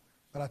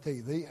 But I tell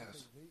you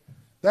this,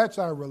 that's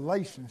our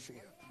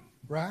relationship,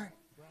 right?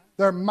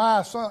 They're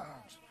my sons.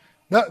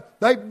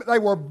 They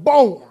were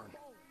born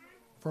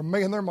from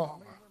me and their mama.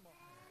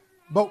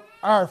 But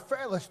our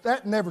fellowship,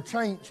 that never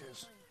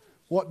changes.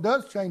 What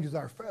does change is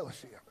our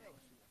fellowship.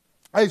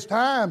 There's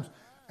times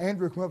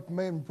Andrew come up to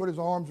me and put his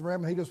arms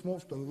around me. He just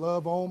wants to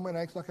love on me and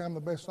acts like I'm the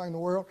best thing in the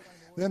world.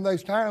 Then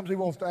there's times he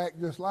wants to act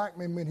just like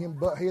me and me and him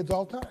butt heads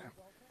all the time.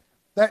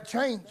 That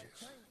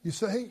changes. You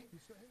see?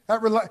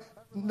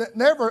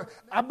 Never,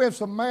 I've been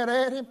so mad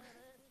at him.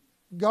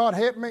 God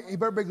help me. He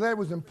better be glad it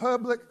was in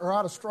public or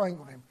I'd have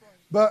strangled him.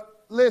 But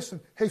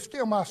listen, he's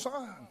still my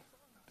son.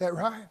 Is that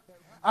right?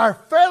 Our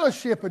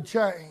fellowship had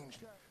changed.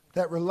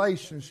 That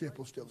relationship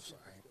was still the same.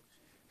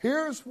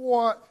 Here's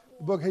what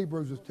the book of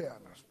Hebrews is telling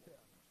us.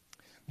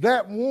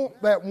 That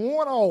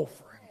one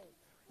offering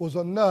was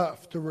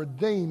enough to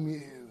redeem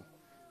you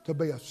to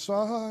be a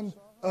son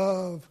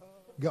of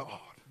God.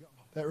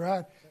 Is that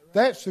right?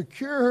 That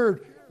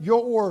secured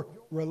your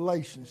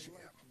relationship.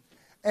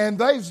 And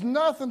there's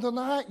nothing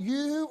tonight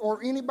you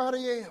or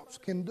anybody else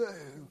can do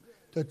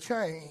to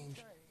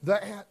change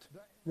that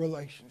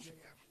relationship.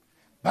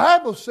 The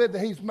Bible said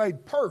that he's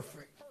made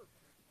perfect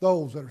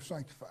those that are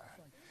sanctified.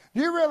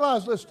 Do you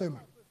realize, listen to me,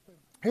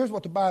 Here's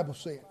what the Bible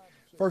said.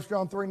 1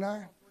 John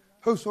 3:9.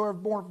 Whosoever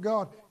is born of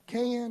God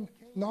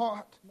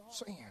cannot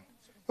sin. You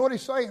know what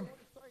he's saying?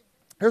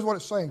 Here's what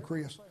it's saying,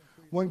 Chris.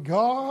 When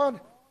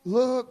God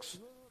looks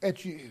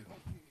at you,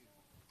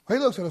 he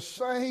looks at a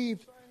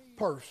saved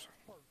person.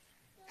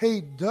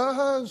 He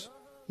does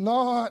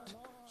not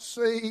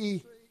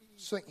see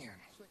sin.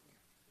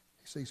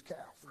 He sees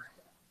Calvary.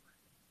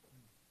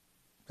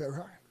 Is that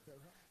right?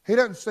 He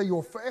doesn't see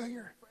your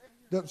failure.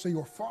 Doesn't see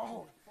your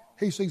fault.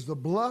 He sees the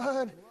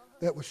blood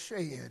that was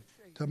shed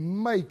to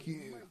make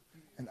you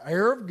an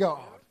heir of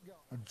God,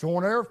 a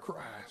joint heir of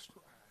Christ.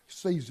 He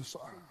sees the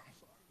Son,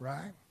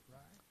 right?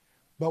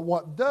 But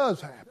what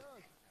does happen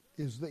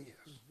is this.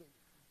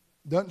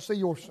 Doesn't see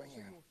your sin.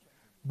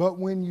 But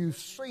when you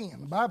sin,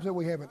 the Bible said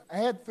we have an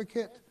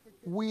advocate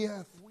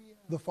with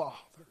the Father.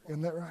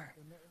 Isn't that right?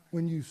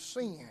 When you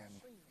sin,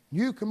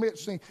 you commit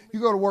sin. You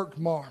go to work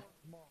tomorrow.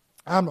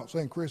 I'm not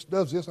saying Chris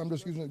does this. I'm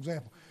just using an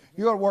example.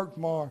 You go to work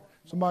tomorrow.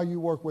 Somebody you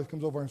work with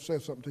comes over and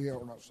says something to you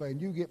I'm not saying.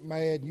 You get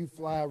mad, you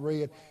fly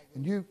red,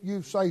 and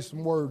you say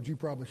some words you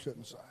probably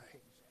shouldn't say.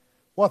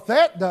 What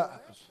that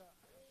does,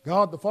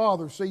 God the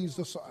Father sees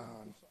the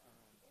Son,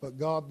 but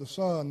God the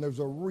Son, there's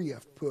a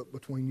rift put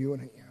between you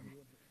and Him.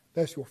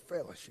 That's your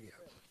fellowship.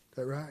 Is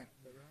that right?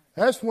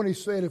 That's when He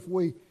said if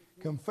we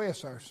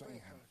confess our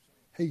sin,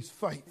 He's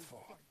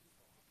faithful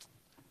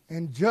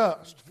and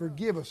just to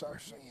forgive us our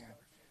sin.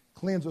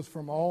 Cleanse us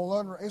from all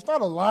unrighteousness. It's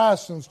not a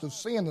license to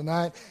sin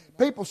tonight.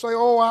 People say,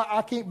 oh,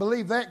 I can't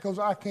believe that because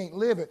I can't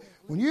live it.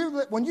 When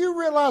you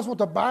realize what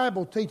the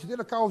Bible teaches,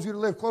 it'll cause you to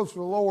live closer to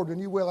the Lord than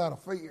you will out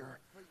of fear.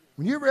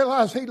 When you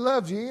realize He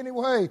loves you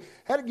anyway,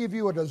 how to give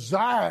you a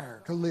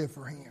desire to live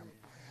for Him.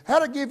 How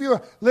to give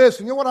you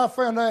listen, you know what I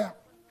found out?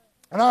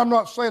 And I'm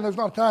not saying there's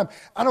not a time.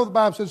 I know the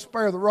Bible says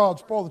spare the rod,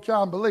 spoil the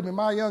child. And believe me,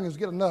 my youngins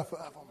get enough of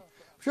them.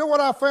 But you know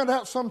what I found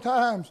out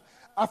sometimes?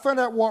 I found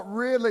out what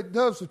really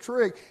does the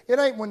trick. It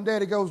ain't when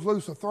Daddy goes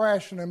loose a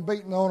thrashing and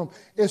beating on them.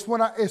 It's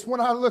when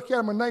I look at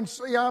them and they can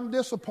see I'm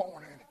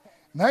disappointed.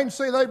 And they can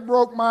see they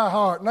broke my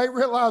heart. And they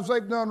realize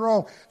they've done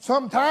wrong.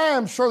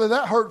 Sometimes, surely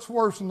that hurts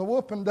worse than the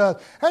whooping does.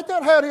 Ain't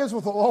that how it is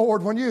with the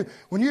Lord? When you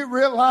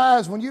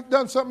realize when you've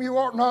done something you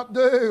ought not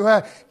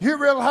do, you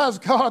realize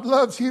God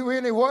loves you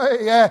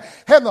anyway.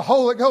 And the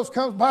Holy Ghost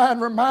comes by and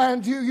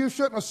reminds you, you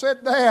shouldn't have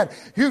said that.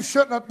 You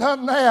shouldn't have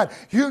done that.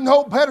 You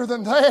know better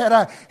than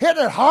that. Isn't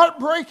it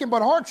heartbreaking?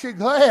 But aren't you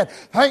glad?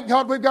 Thank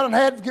God we've got an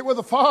advocate with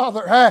the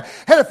Father. And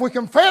if we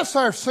confess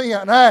our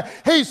sin,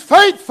 He's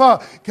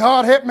faithful.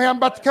 God help me, I'm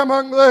about to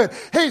come unglued.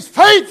 He's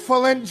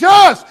faithful and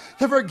just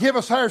to forgive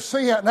us our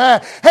sin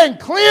and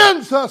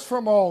cleanse us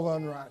from all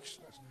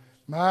unrighteousness.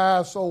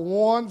 My soul,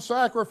 one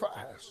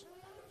sacrifice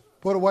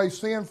put away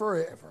sin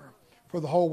forever for the whole world.